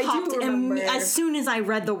it just popped in. As soon as I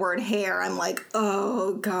read the word hair, I'm like,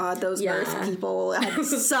 oh god, those Earth people had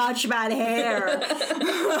such bad hair.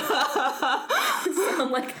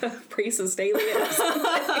 Sound like a racist alien or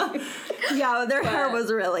something. Yeah, their hair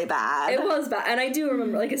was really bad. It was bad, and I do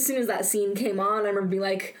remember, like, as soon as that scene came on, I remember being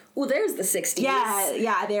like, oh, there's the 60s.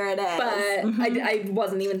 Yeah, there it is. But I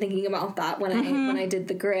wasn't even thinking about that when I did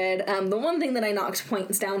the grid. The one thing that I knocked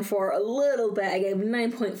points down for a little bit, I gave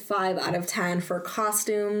 9.5 out of 10 for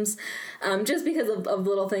costumes, just because of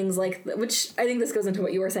little things like, which I think this goes into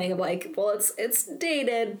what you were saying of, like, well, it's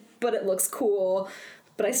dated, but it looks cool.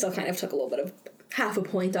 But I still kind of took a little bit of half a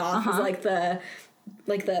point off. It was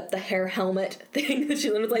like the hair helmet thing that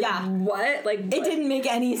she was like, what? Like, it didn't make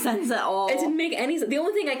any sense at all. It didn't make any sense. The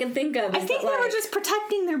only thing I can think of is I think they were just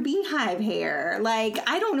protecting their beehive hair. Like,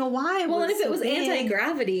 I don't know why. Well, and if it was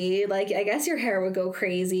anti-gravity, like, I guess your hair would go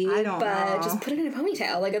crazy. I don't know. But just put it in a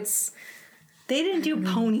ponytail. Like, it's... They didn't do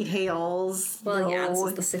ponytails. Well, yeah, this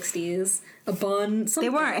was the 60s. A bun, something.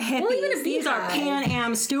 They weren't hippies. Well, even these are Pan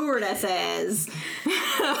Am stewardesses.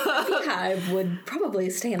 A beehive would probably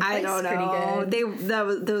stay in place I don't know. pretty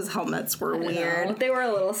good. Those helmets were weird. They were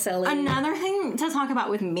a little silly. Another thing to talk about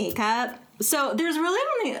with makeup. So there's really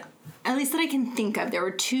only, at least that I can think of, there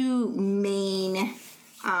were two main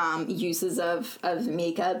uses of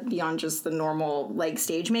makeup beyond just the normal, like,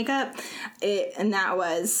 stage makeup. And that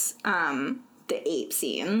was... the ape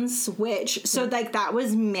scenes, which, so like that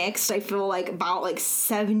was mixed. I feel like about like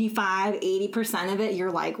 75-80% of it, you're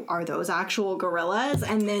like, are those actual gorillas?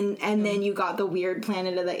 And then you got the weird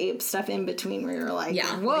Planet of the Apes stuff in between where you're like,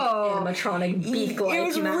 whoa. Like animatronic beak-like It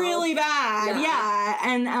was mouth. really bad. Yeah.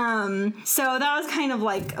 And so that was kind of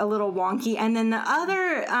like a little wonky. And then the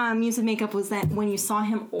other use of makeup was that when you saw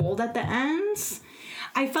him old at the ends,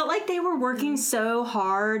 I felt like they were working so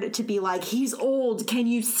hard to be like, he's old. Can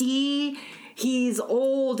you see? He's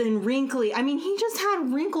old and wrinkly. I mean, he just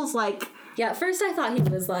had wrinkles like... Yeah, at first I thought he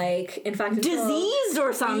was like, in fact... diseased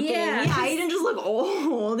or something. Yeah, he didn't just look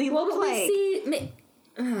old. He looked like...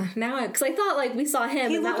 Now, because I thought like we saw him.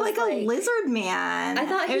 He and looked that was like a lizard man. I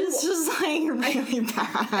thought it was just like really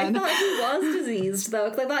bad. I thought he was diseased though,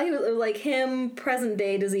 because I thought it was like him present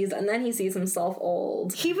day diseased, and then he sees himself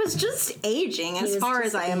old. He was just aging, as far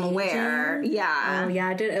as I am aware. Yeah. Oh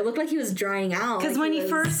yeah, it looked like he was drying out. Because when he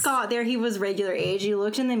first got there, he was regular age. You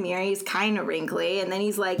looked in the mirror, he's kind of wrinkly, and then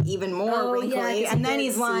he's like even more wrinkly, and then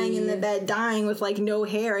he's lying in the bed dying with like no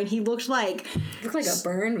hair, and he looked like a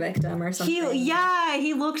burn victim or something.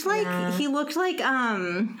 He looked like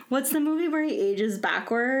what's the movie where he ages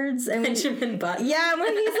backwards? And Benjamin Button. Yeah,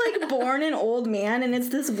 when he's like born an old man, and it's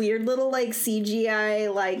this weird little like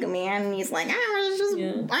CGI like man, and he's like,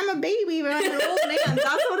 I'm a baby, but I'm an old man.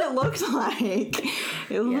 That's what it looked like.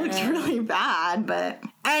 It looked really bad, but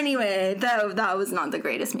anyway, that was not the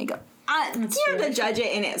greatest makeup. You have to judge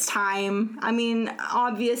it in its time. I mean,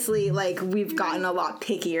 obviously, like, we've gotten a lot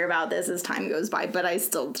pickier about this as time goes by, but I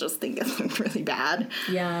still just think it looked really bad.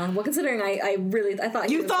 Yeah. Well, considering I thought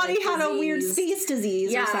you thought he had a weird space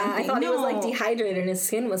disease or something. I thought he was, like, dehydrated and his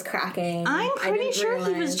skin was cracking. I'm pretty sure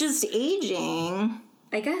he was just aging.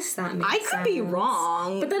 I guess that makes sense. I could be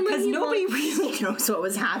wrong, but then because nobody really knows what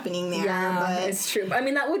was happening there. Yeah, but it's true. I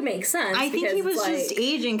mean, that would make sense. I think he was just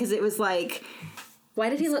aging because it was like... Why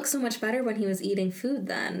did he look so much better when he was eating food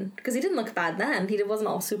then? Because he didn't look bad then. He wasn't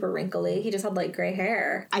all super wrinkly. He just had, like, gray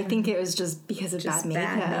hair. I think it was just because of bad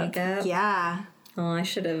makeup. Yeah. Oh, I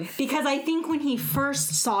should have. Because I think when he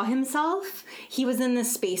first saw himself, he was in the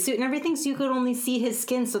spacesuit and everything, so you could only see his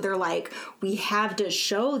skin. So they're like, we have to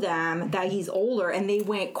show them that he's older, and they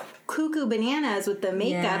went cuckoo bananas with the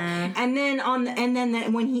makeup. Yeah. And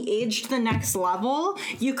then when he aged the next level,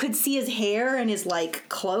 you could see his hair and his like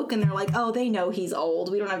cloak, and they're like, oh, they know he's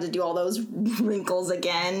old. We don't have to do all those wrinkles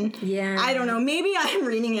again. Yeah. I don't know. Maybe I'm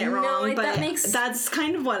reading it wrong, but that's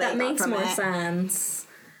kind of what I got from it. That makes more sense.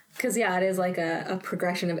 Because, yeah, it is like a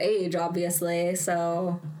progression of age, obviously.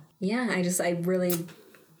 So, yeah, I really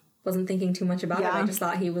wasn't thinking too much about it. I just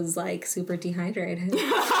thought he was, like, super dehydrated. Well,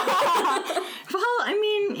 I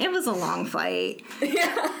mean, it was a long flight.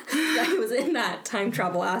 Yeah, he was in that time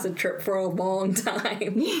travel acid trip for a long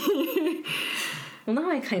time. Well,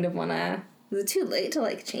 now I kind of want to... Is it too late to,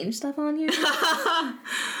 like, change stuff on here?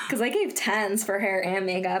 Because I gave 10s for hair and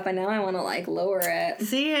makeup, and now I want to, like, lower it.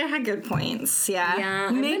 See, I had good points. Yeah.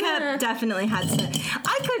 Makeup definitely had some...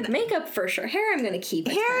 Makeup for sure. Hair I'm going to keep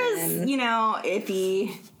at Hair 10. Is,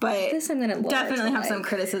 iffy, but this I'm gonna definitely have some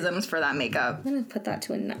criticisms for that makeup. I'm going to put that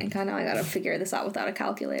to a 9. God, now I got to figure this out without a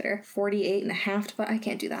calculator. 48.5, but I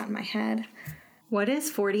can't do that in my head. What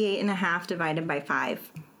is 48.5 divided by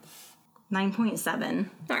 5? 9.7.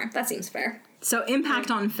 Alright, that seems fair. So impact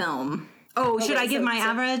on film. Should I give my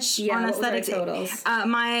average on aesthetics? Totals?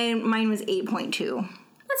 Mine was 8.2.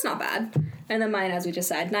 That's not bad. And then mine, as we just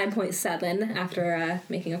said, 9.7 after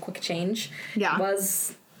making a quick change. Yeah.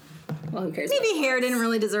 Was, well, who cares? Maybe hair didn't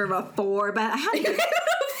really deserve a 4, but I had to give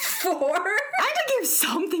 4? I had to give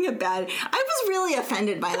something a bad. I was really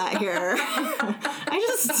offended by that hair. I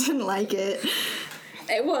just didn't like it.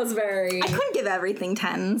 It was very... I couldn't give everything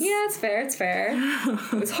 10s. Yeah, it's fair,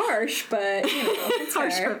 it was harsh, but, it's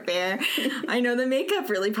harsh but fair. I know the makeup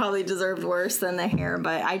really probably deserved worse than the hair,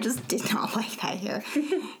 but I just did not like that hair.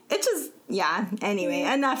 It just... Yeah, anyway,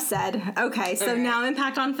 enough said. Okay, so now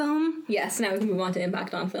impact on film? Yes, now we can move on to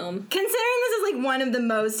impact on film. Considering this is, like, one of the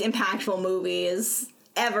most impactful movies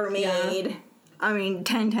ever made... Yeah. I mean,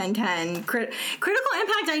 10, 10, 10. Critical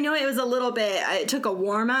impact, I know it was a little bit... It took a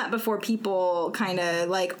warm-up before people kind of,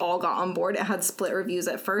 like, all got on board. It had split reviews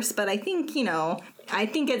at first, but I think, I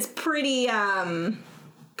think it's pretty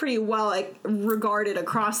well, like, regarded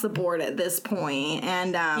across the board at this point.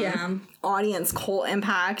 And, audience cult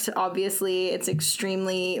impact, obviously, it's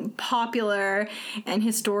extremely popular, and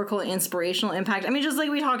historical and inspirational impact. I mean, just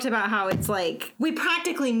like we talked about how it's like we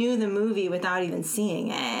practically knew the movie without even seeing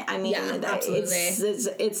it. I mean,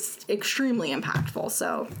 it's extremely impactful.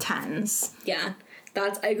 So 10s. Yeah,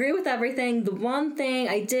 I agree with everything. The one thing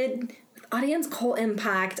I did audience cult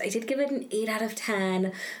impact, I did give it an 8 out of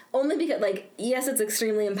 10. Only because, like, yes, it's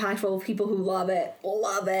extremely impactful. People who love it,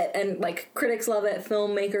 and, like, critics love it,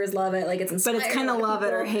 filmmakers love it, like, it's inspired. But it's kind of love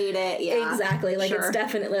it or hate it, yeah. Exactly, like, Sure. it's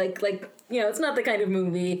definitely, like, you know, it's not the kind of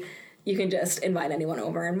movie you can just invite anyone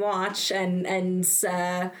over and watch, and so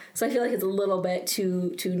I feel like it's a little bit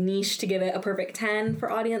too niche to give it a perfect 10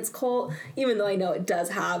 for audience cult, even though I know it does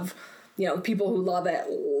have, you know, people who love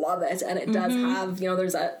it, and it does have, you know,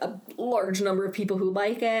 there's a large number of people who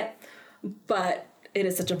like it, but it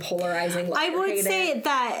is such a polarizing love I or would hate say it.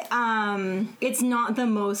 that it's not the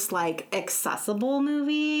most, like, accessible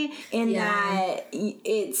movie in that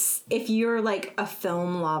it's, if you're, like, a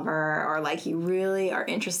film lover or, like, you really are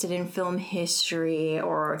interested in film history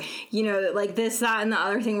or, you know, like, this, that, and the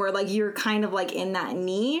other thing where, like, you're kind of, like, in that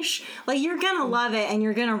niche, like, you're gonna love it and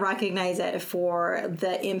you're gonna recognize it for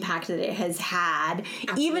the impact that it has had.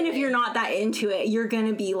 Absolutely. Even if you're not that into it, you're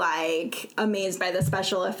gonna be, like, amazed by the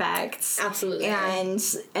special effects. Absolutely. And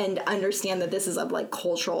understand that this is of, like,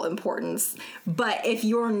 cultural importance. But if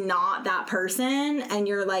you're not that person and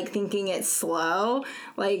you're, like, thinking it's slow,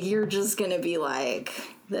 like, you're just gonna be like,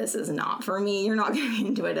 this is not for me. You're not gonna be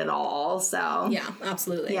into it at all. So Yeah,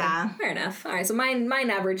 absolutely. Yeah. Fair enough. All right, so mine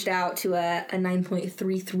averaged out to a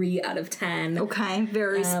 9.33 out of 10. Okay,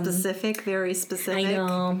 very specific, very specific. I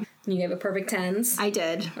know. You gave it perfect 10s. I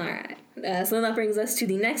did. All right. So then that brings us to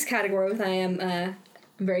the next category, which I am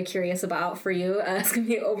very curious about for you. It's going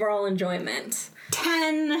to be overall enjoyment.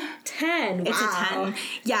 10. 10. It's wow. a 10.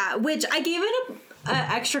 Yeah, which I gave it a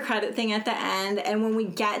extra credit thing at the end, and when we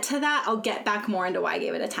get to that, I'll get back more into why I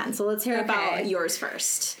gave it a 10. So let's hear about yours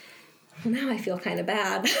first. Now I feel kind of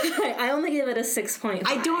bad. I only gave it a 6.5.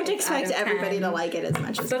 I don't expect everybody to like it as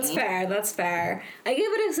much as That's me. fair. That's fair. I gave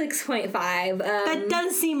it a 6.5. That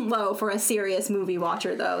does seem low for a serious movie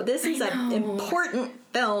watcher, though. This is an important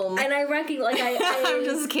film. And I reckon, like, I'm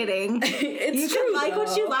just kidding. It's you true, can like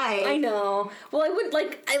what you like. I know. Well,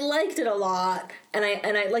 I liked it a lot, and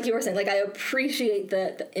I like you were saying, like, I appreciate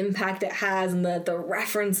the impact it has and the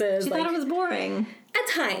references. You like, thought it was boring. at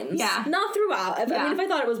times, Yeah. not throughout. I mean, if I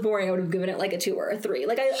thought it was boring, I would have given it like a 2 or a 3.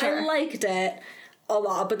 Like, I liked it a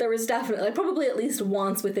lot, but there was definitely, like, probably at least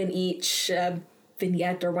once within each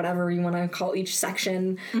vignette or whatever you want to call each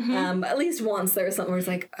section, at least once there was something where it's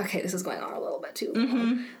like, okay, this is going on a little bit too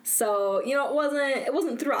long. So, you know, it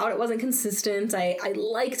wasn't throughout, it wasn't consistent. I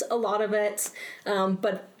liked a lot of it,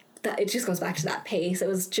 but that it just goes back to that pace. It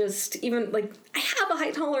was just, even, like, I have a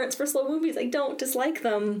high tolerance for slow movies. I don't dislike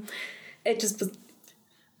them. It just was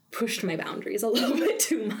pushed my boundaries a little bit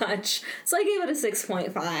too much. So I gave it a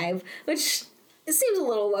 6.5, which it seems a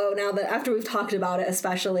little low now that after we've talked about it,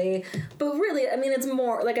 especially. But really, I mean, it's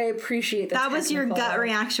more like I appreciate the That was your gut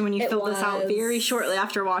reaction when you filled this out very shortly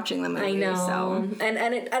after watching the movie. I know, So. and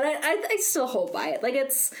I still hold by it. Like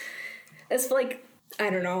it's like, I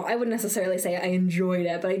don't know. I wouldn't necessarily say I enjoyed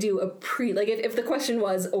it, but I do like if the question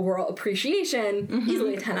was overall appreciation,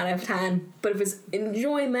 easily a 10 out of 10. But if it's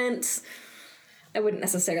enjoyment, I wouldn't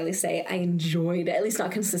necessarily say I enjoyed it, at least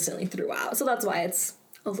not consistently throughout. So that's why it's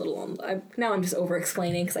a little, now I'm just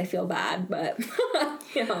over-explaining because I feel bad, but,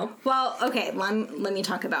 you know. Well, okay, let me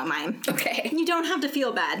talk about mine. Okay. You don't have to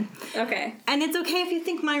feel bad. Okay. And it's okay if you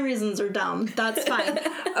think my reasons are dumb. That's fine.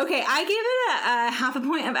 Okay, I gave it a half a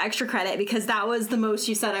point of extra credit because that was the most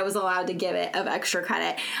you said I was allowed to give it of extra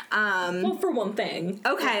credit. Well, for one thing.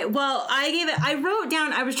 Okay, well, I wrote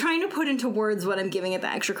down, I was trying to put into words what I'm giving it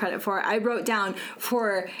the extra credit for. I wrote down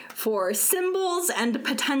for symbols and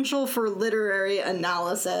potential for literary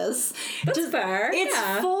analysis. That's fair. It's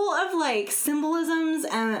yeah. full of, like, symbolisms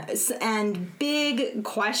and big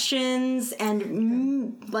questions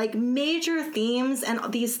and like major themes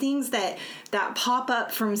and these things that pop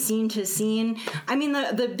up from scene to scene. I mean,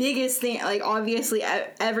 the biggest thing, like, obviously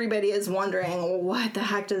everybody is wondering, well, what the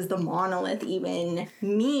heck does the monolith even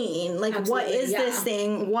mean? Like, Absolutely, what is yeah. this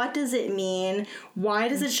thing? What does it mean? Why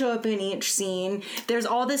does it show up in each scene? There's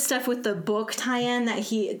all this stuff with the book tie-in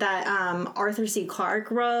that Arthur C.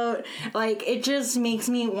 Clarke wrote. Like, it just makes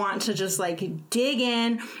me want to just, like, dig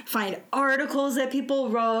in, find articles that people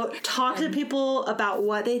wrote, talk to people about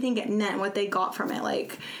what they think it meant, what they got from it.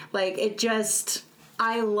 Like it just,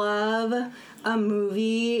 I love a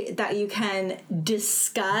movie that you can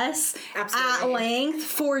discuss at length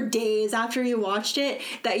for days after you watched it,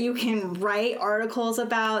 that you can write articles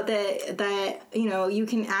about, that you know, you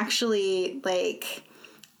can actually, like,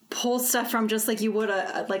 pull stuff from just like you would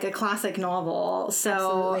a classic novel.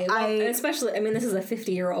 So and especially, I mean, this is a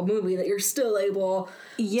 50-year-old movie that you're still able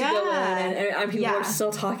to go in and people are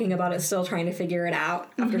still talking about it, still trying to figure it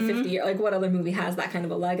out after 50 years. Like, what other movie has that kind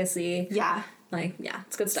of a legacy? Yeah. Like, yeah,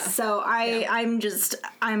 it's good stuff. So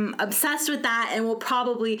I'm obsessed with that, and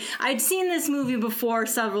I'd seen this movie before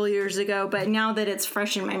several years ago, but now that it's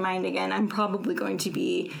fresh in my mind again, I'm probably going to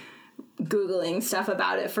be Googling stuff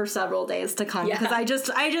about it for several days to come, because I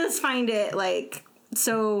just find it like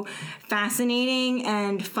so fascinating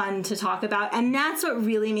and fun to talk about. And that's what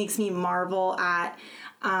really makes me marvel at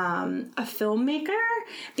a filmmaker,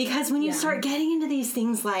 because when you start getting into these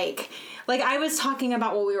things, like I was talking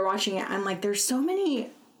about while we were watching it, I'm like, there's so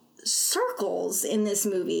many circles in this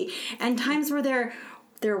movie, and times where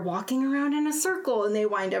they're walking around in a circle and they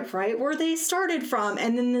wind up right where they started from,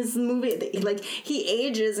 and then this movie, like, he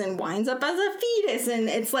ages and winds up as a fetus, and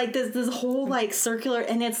it's like this whole like circular,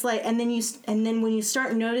 and it's like, and then when you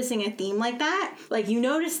start noticing a theme like that, like, you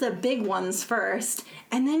notice the big ones first,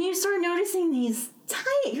 and then you start noticing these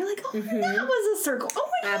tiny, you're like, oh, that was a circle. Oh,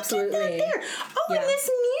 and absolutely. he did that there. Oh, and this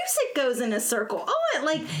music goes in a circle. Oh,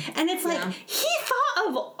 and it's like, he thought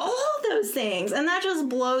of all those things, and that just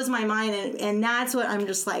blows my mind, and that's what I'm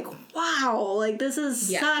just like, wow, like, this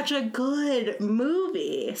is such a good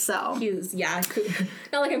movie. So he's not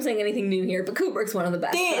like I'm saying anything new here, but Kubrick's one of the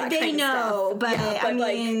best. They know, but I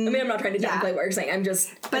mean, I'm not trying to downplay what you're saying.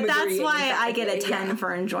 But that's why I get a 10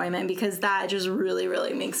 for enjoyment, because that just really,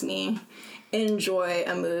 really makes me enjoy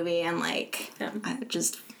a movie, and like,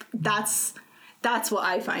 that's what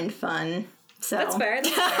I find fun. So that's fair.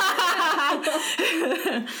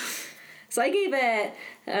 So I gave it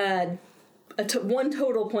one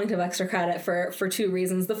total point of extra credit for two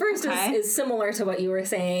reasons. The first is similar to what you were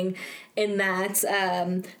saying, in that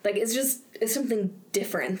like, it's something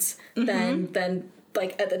different than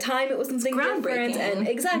like, at the time it was something different, and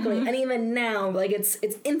and even now, like, it's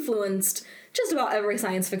influenced just about every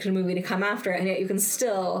science fiction movie to come after it, and yet you can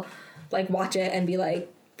still like watch it and be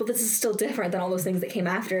like, but this is still different than all those things that came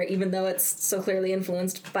after it, even though it's so clearly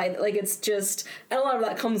influenced by, like, it's just, and a lot of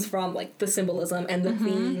that comes from like the symbolism and the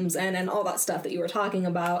themes and all that stuff that you were talking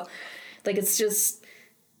about. Like, it's just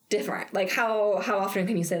different. Like, how often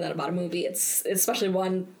can you say that about a movie? It's especially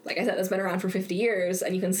one, like I said, that's been around for 50 years,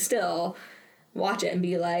 and you can still watch it and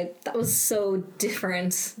be like, that was so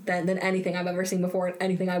different than anything I've ever seen before, and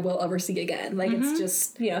anything I will ever see again. Like, it's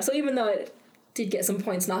just, so even though it did get some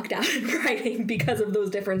points knocked out in writing because of those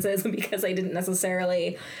differences, and because I didn't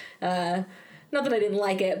necessarily, not that I didn't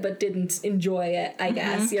like it, but didn't enjoy it, I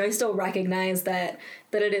guess. I still recognize that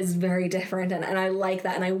it is very different, and I like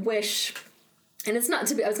that, and I wish, and it's not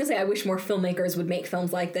to be, I was gonna say I wish more filmmakers would make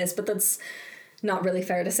films like this, but that's not really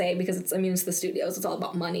fair to say, because it's the studios, it's all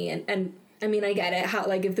about money, and I mean, I get it. How,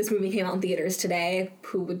 like, if this movie came out in theaters today,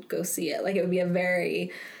 who would go see it? Like, it would be a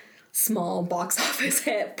very small box office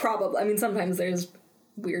hit, probably. I mean, sometimes there's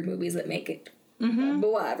weird movies that make it,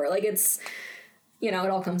 but whatever. Like, it's, it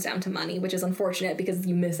all comes down to money, which is unfortunate, because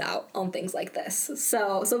you miss out on things like this.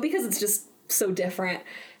 So because it's just so different,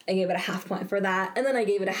 I gave it a half point for that. And then I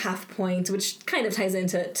gave it a half point, which kind of ties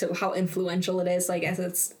into how influential it is. So I guess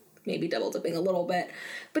it's maybe double dipping a little bit,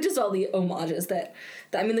 but just all the homages that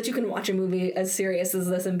you can watch a movie as serious as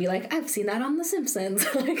this and be like, I've seen that on The Simpsons.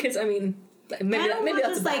 Like, it's, maybe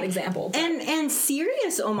that's a bad example. But. And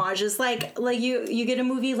serious homages, like you get a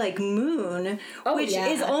movie like Moon, which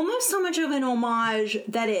is almost so much of an homage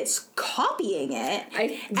that it's copying it,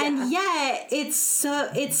 and yet it's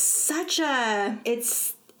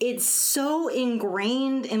so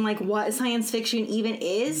ingrained in like what science fiction even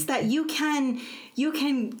is, that you can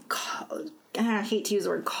I hate to use the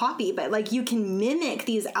word copy, but like, you can mimic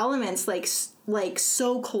these elements like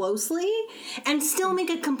so closely and still make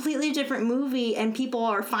a completely different movie, and people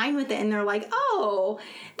are fine with it, and they're like, oh,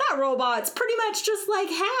 that robot's pretty much just like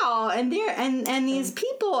Hal, and these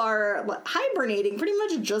people are hibernating pretty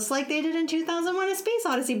much just like they did in 2001: A Space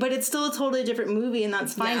Odyssey, but it's still a totally different movie, and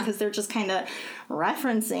that's fine, because they're just kind of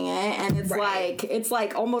referencing it, and it's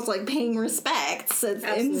like almost like paying respects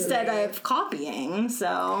instead of copying.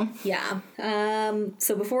 So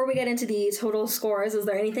so before we get into the total scores, is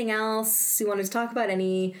there anything else you wanted to talk about?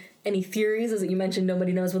 Any theories? As you mentioned,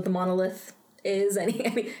 nobody knows what the monolith is.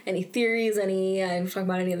 Any theories? Talk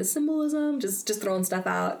about any of the symbolism? Just throwing stuff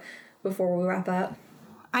out before we wrap up.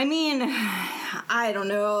 I mean, I don't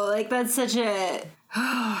know. Like, that's such a.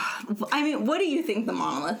 I mean, what do you think the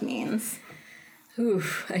monolith means?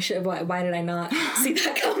 Oof, I should. Why did I not see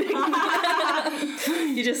that coming?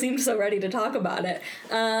 You just seemed so ready to talk about it.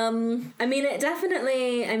 It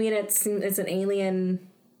definitely. It's an alien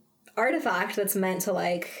artifact that's meant to,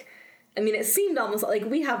 like. It seemed almost like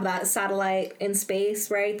we have that satellite in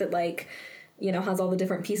space, right? That, like, you know, has all the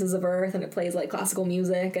different pieces of Earth, and it plays like classical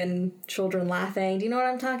music and children laughing. Do you know what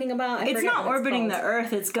I'm talking about? It's not orbiting the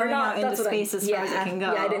Earth. It's going out into space as far as it can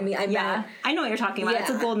go. Yeah, I meant. I know what you're talking about. Yeah.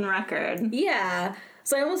 It's a golden record. Yeah.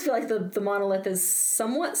 So I almost feel like the monolith is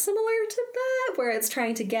somewhat similar to that, where it's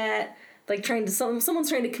trying to get, like, someone's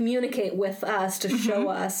trying to communicate with us to show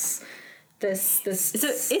us this so it's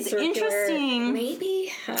circular, interesting.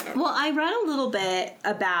 Maybe? I don't know. Well, I read a little bit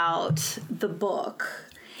about the book.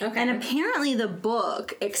 Okay. And apparently the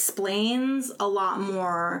book explains a lot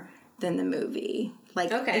more than the movie.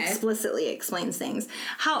 Like, explicitly explains things.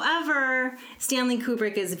 However, Stanley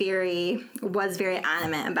Kubrick was very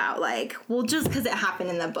adamant about, like, well, just because it happened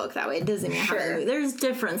in the book that way, it doesn't mean it happened in the movie. There's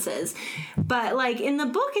differences. But, like, in the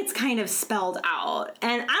book, it's kind of spelled out.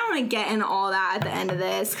 And I don't want to get into all that at the end of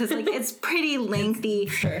this, because, like, it's pretty lengthy.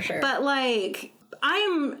 Sure. But, like,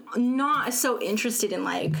 I'm not so interested in,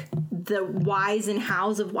 like, the whys and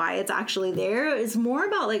hows of why it's actually there. It's more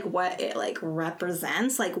about, like, what it, like,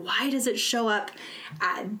 represents. Like, why does it show up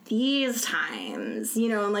at these times? You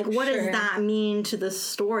know, and, like, what does that mean to the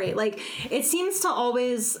story? Like, it seems to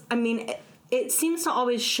always, I mean, it seems to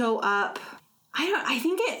always show up. I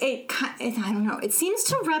think it I don't know. It seems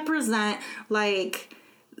to represent, like,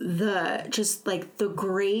 the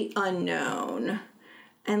great unknown.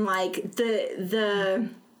 And, like, the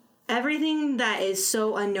everything that is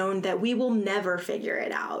so unknown that we will never figure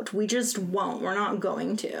it out. We just won't. We're not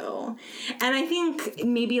going to. And I think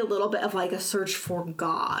maybe a little bit of, like, a search for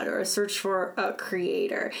God or a search for a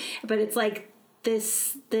creator. But it's, like,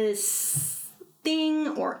 this thing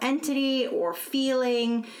or entity or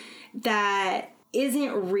feeling that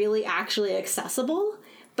isn't really actually accessible.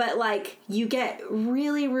 But, like, you get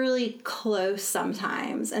really, really close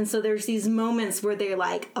sometimes. And so there's these moments where they,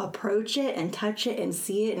 like, approach it and touch it and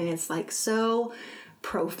see it. And it's, like, so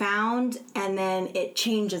profound. And then it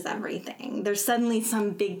changes everything. There's suddenly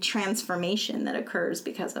some big transformation that occurs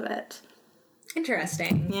because of it.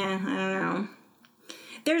 Interesting. Yeah, I don't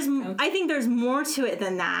know. I think there's more to it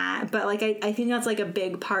than that. But, like, I think that's, like, a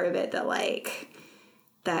big part of it that, like,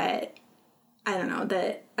 that... I don't know,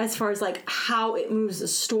 that as far as, like, how it moves the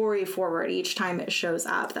story forward each time it shows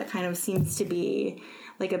up, that kind of seems to be,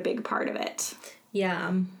 like, a big part of it.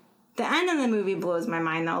 Yeah. The end of the movie blows my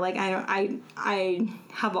mind, though. Like, I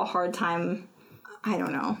have a hard time, I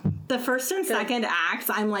don't know. The first and second acts,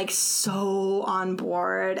 I'm, like, so on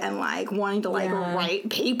board and, like, wanting to, like, write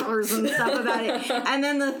papers and stuff about it. And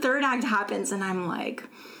then the third act happens, and I'm like...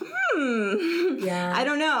 Yeah. I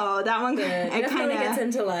don't know. That one it kind of gets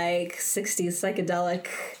into, like, 60s psychedelic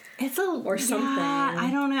or something. Yeah, I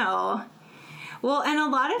don't know. Well, and a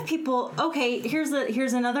lot of people... Okay, here's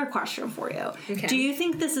another question for you. Okay. Do you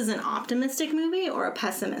think this is an optimistic movie or a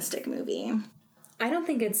pessimistic movie? I don't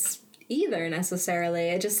think it's either necessarily.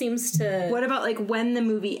 It just seems to... What about, like, when the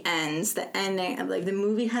movie ends, the ending of, like, the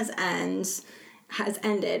movie has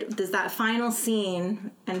ended, does that final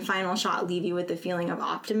scene and final shot leave you with the feeling of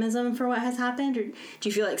optimism for what has happened? Or do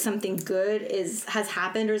you feel like something good has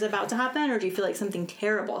happened or is about to happen? Or do you feel like something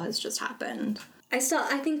terrible has just happened? I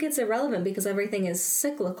think it's irrelevant because everything is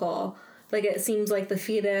cyclical. Like, it seems like the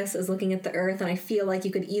fetus is looking at the earth, and I feel like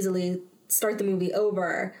you could easily start the movie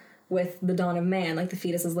over with the dawn of man. Like, the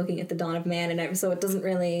fetus is looking at the dawn of man, and so it doesn't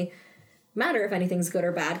really matter if anything's good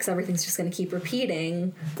or bad because everything's just going to keep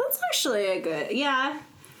repeating. That's actually a good... Yeah.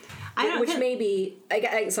 Which maybe...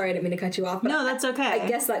 sorry, I didn't mean to cut you off. But no, that's okay. I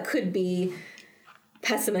guess that could be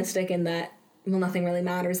pessimistic in that, well, nothing really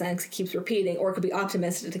matters and it keeps repeating. Or it could be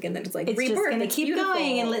optimistic in that it's like it's rebirth. It's just going to keep beautiful.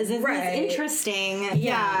 going and it's interesting.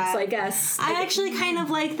 Yeah. So I guess... I actually kind of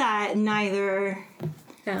like that neither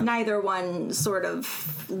one sort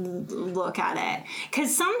of look at it.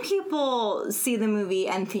 Because some people see the movie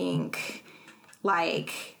and think,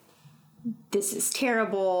 like, this is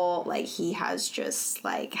terrible, like, he has just,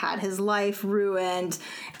 like, had his life ruined.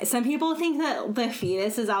 Some people think that the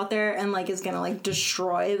fetus is out there and, like, is gonna, like,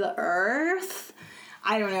 destroy the earth.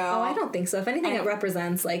 I don't know. Oh, I don't think so. If anything, it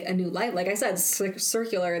represents, like, a new life. Like I said,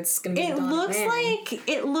 circular, it's gonna be...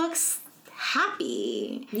 It looks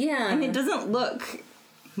happy. Yeah. And it doesn't look...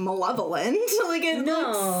 malevolent. Like,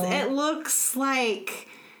 it looks like,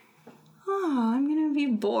 oh, I'm gonna be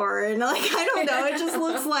bored. Like, I don't know. It just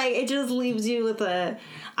looks like, it just leaves you with I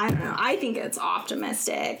don't know. I think it's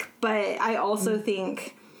optimistic, but I also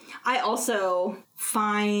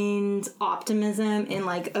find optimism in,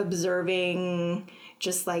 like, observing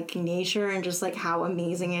just like nature and just like how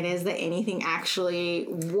amazing it is that anything actually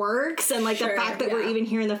works, and like the fact that we're even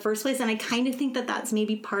here in the first place. And I kind of think that that's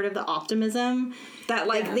maybe part of the optimism that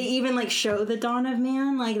like they even like show the dawn of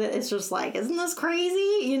man, like that it's just like, isn't this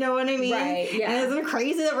crazy? You know what I mean? Right. Yeah. And isn't it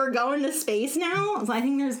crazy that we're going to space now? So I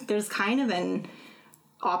think there's kind of an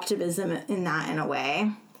optimism in that in a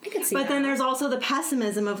way. I could see but that. Then there's also the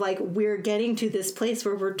pessimism of like, we're getting to this place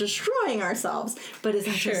where we're destroying ourselves, but is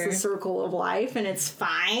that just the circle of life and it's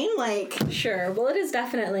fine? Like, sure. Well, it is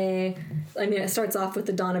definitely, I mean, it starts off with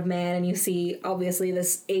the dawn of man, and you see obviously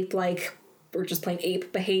this ape-like, we're just plain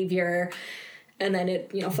ape behavior, and then it,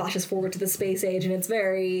 you know, flashes forward to the space age, and it's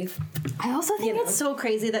very, I also think it's so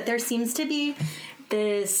crazy that there seems to be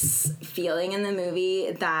this feeling in the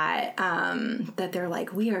movie that that they're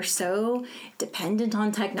like, we are so dependent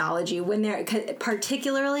on technology, when they're,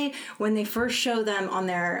 particularly when they first show them on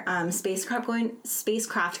their spacecraft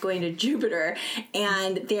going to Jupiter,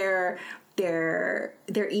 and they're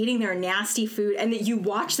eating their nasty food, and that you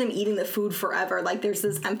watch them eating the food forever. Like, there's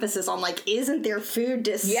this emphasis on like, isn't their food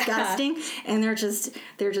disgusting? Yeah. And they're just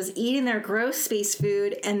eating their gross space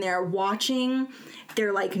food, and they're watching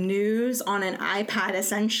their like news on an iPad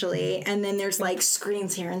essentially, and then there's like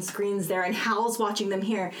screens here and screens there, and Hal's watching them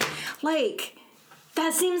here. Like,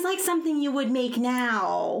 that seems like something you would make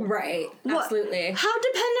now. Right. Absolutely. How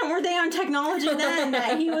dependent were they on technology then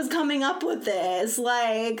that he was coming up with this?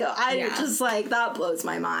 Like, just like, that blows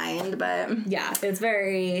my mind. But yeah, it's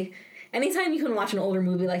very, anytime you can watch an older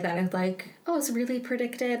movie like that, it's like, oh, it's really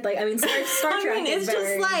predicted. Like, I mean, Star Trek it's is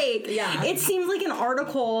very, just like, it seems like an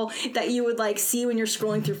article that you would like see when you're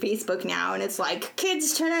scrolling through Facebook now, and it's like,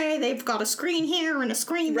 kids today, they've got a screen here and a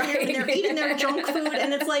screen there, and they're eating their junk food,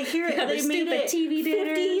 and it's like, here, they made it TV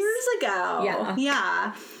 50 years ago.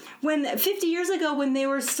 Yeah. When 50 years ago, when they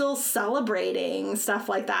were still celebrating stuff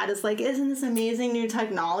like that, it's like, isn't this amazing new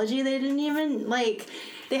technology? They didn't even like,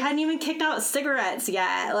 they hadn't even kicked out cigarettes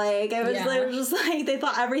yet. Like, it was, they were just like, they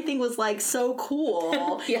thought everything was like so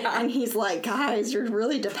cool. And he's like, guys, you're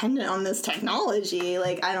really dependent on this technology.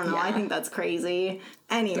 Like, I don't know. I think that's crazy.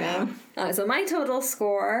 Anyway. So my total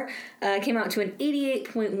score came out to an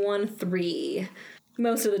 88.13.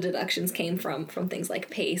 Most of the deductions came from things like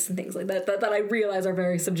pace and things like that I realize are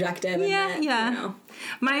very subjective. You know.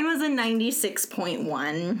 Mine was a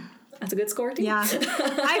 96.1. That's a good score, too. Yeah.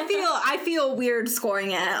 I feel weird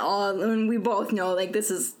scoring it all, and we both know, like, this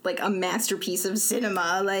is, like, a masterpiece of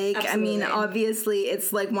cinema. Like, absolutely. I mean, obviously,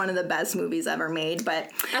 it's, like, one of the best movies ever made, but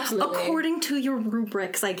according to your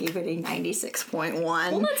rubrics, I gave it a 96.1.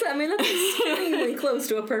 Well, that's extremely close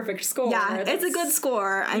to a perfect score. Yeah, it's a good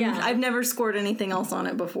score. I've never scored anything else on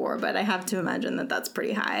it before, but I have to imagine that that's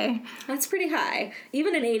pretty high. That's pretty high.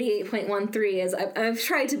 Even an 88.13 is, I've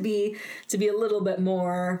tried to be a little bit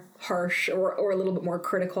more harsh or a little bit more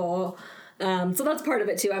critical. So that's part of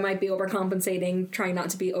it too. I might be overcompensating, trying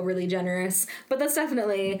not to be overly generous, but that's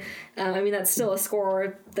definitely, that's still a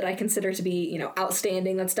score that I consider to be,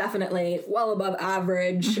 outstanding. That's definitely well above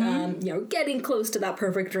average, getting close to that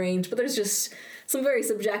perfect range, but there's just some very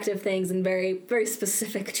subjective things and very, very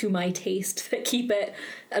specific to my taste that keep it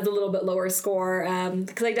as a little bit lower score.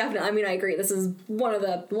 Because I agree. This is one of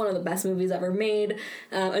the best movies ever made,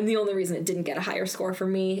 and the only reason it didn't get a higher score for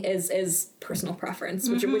me is personal preference,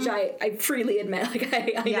 which I freely admit. Like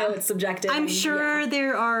I know it's subjective. I'm sure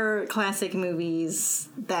there are classic movies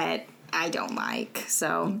that I don't like,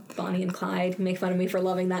 so Bonnie and Clyde make fun of me for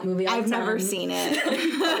loving that movie. I've never seen it.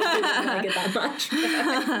 I don't like it that much.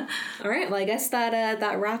 All right, well, I guess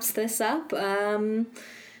that wraps this up. I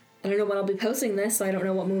don't know when I'll be posting this, so I don't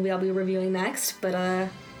know what movie I'll be reviewing next, but I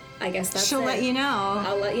guess that's She'll let you know.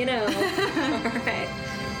 I'll let you know. All right.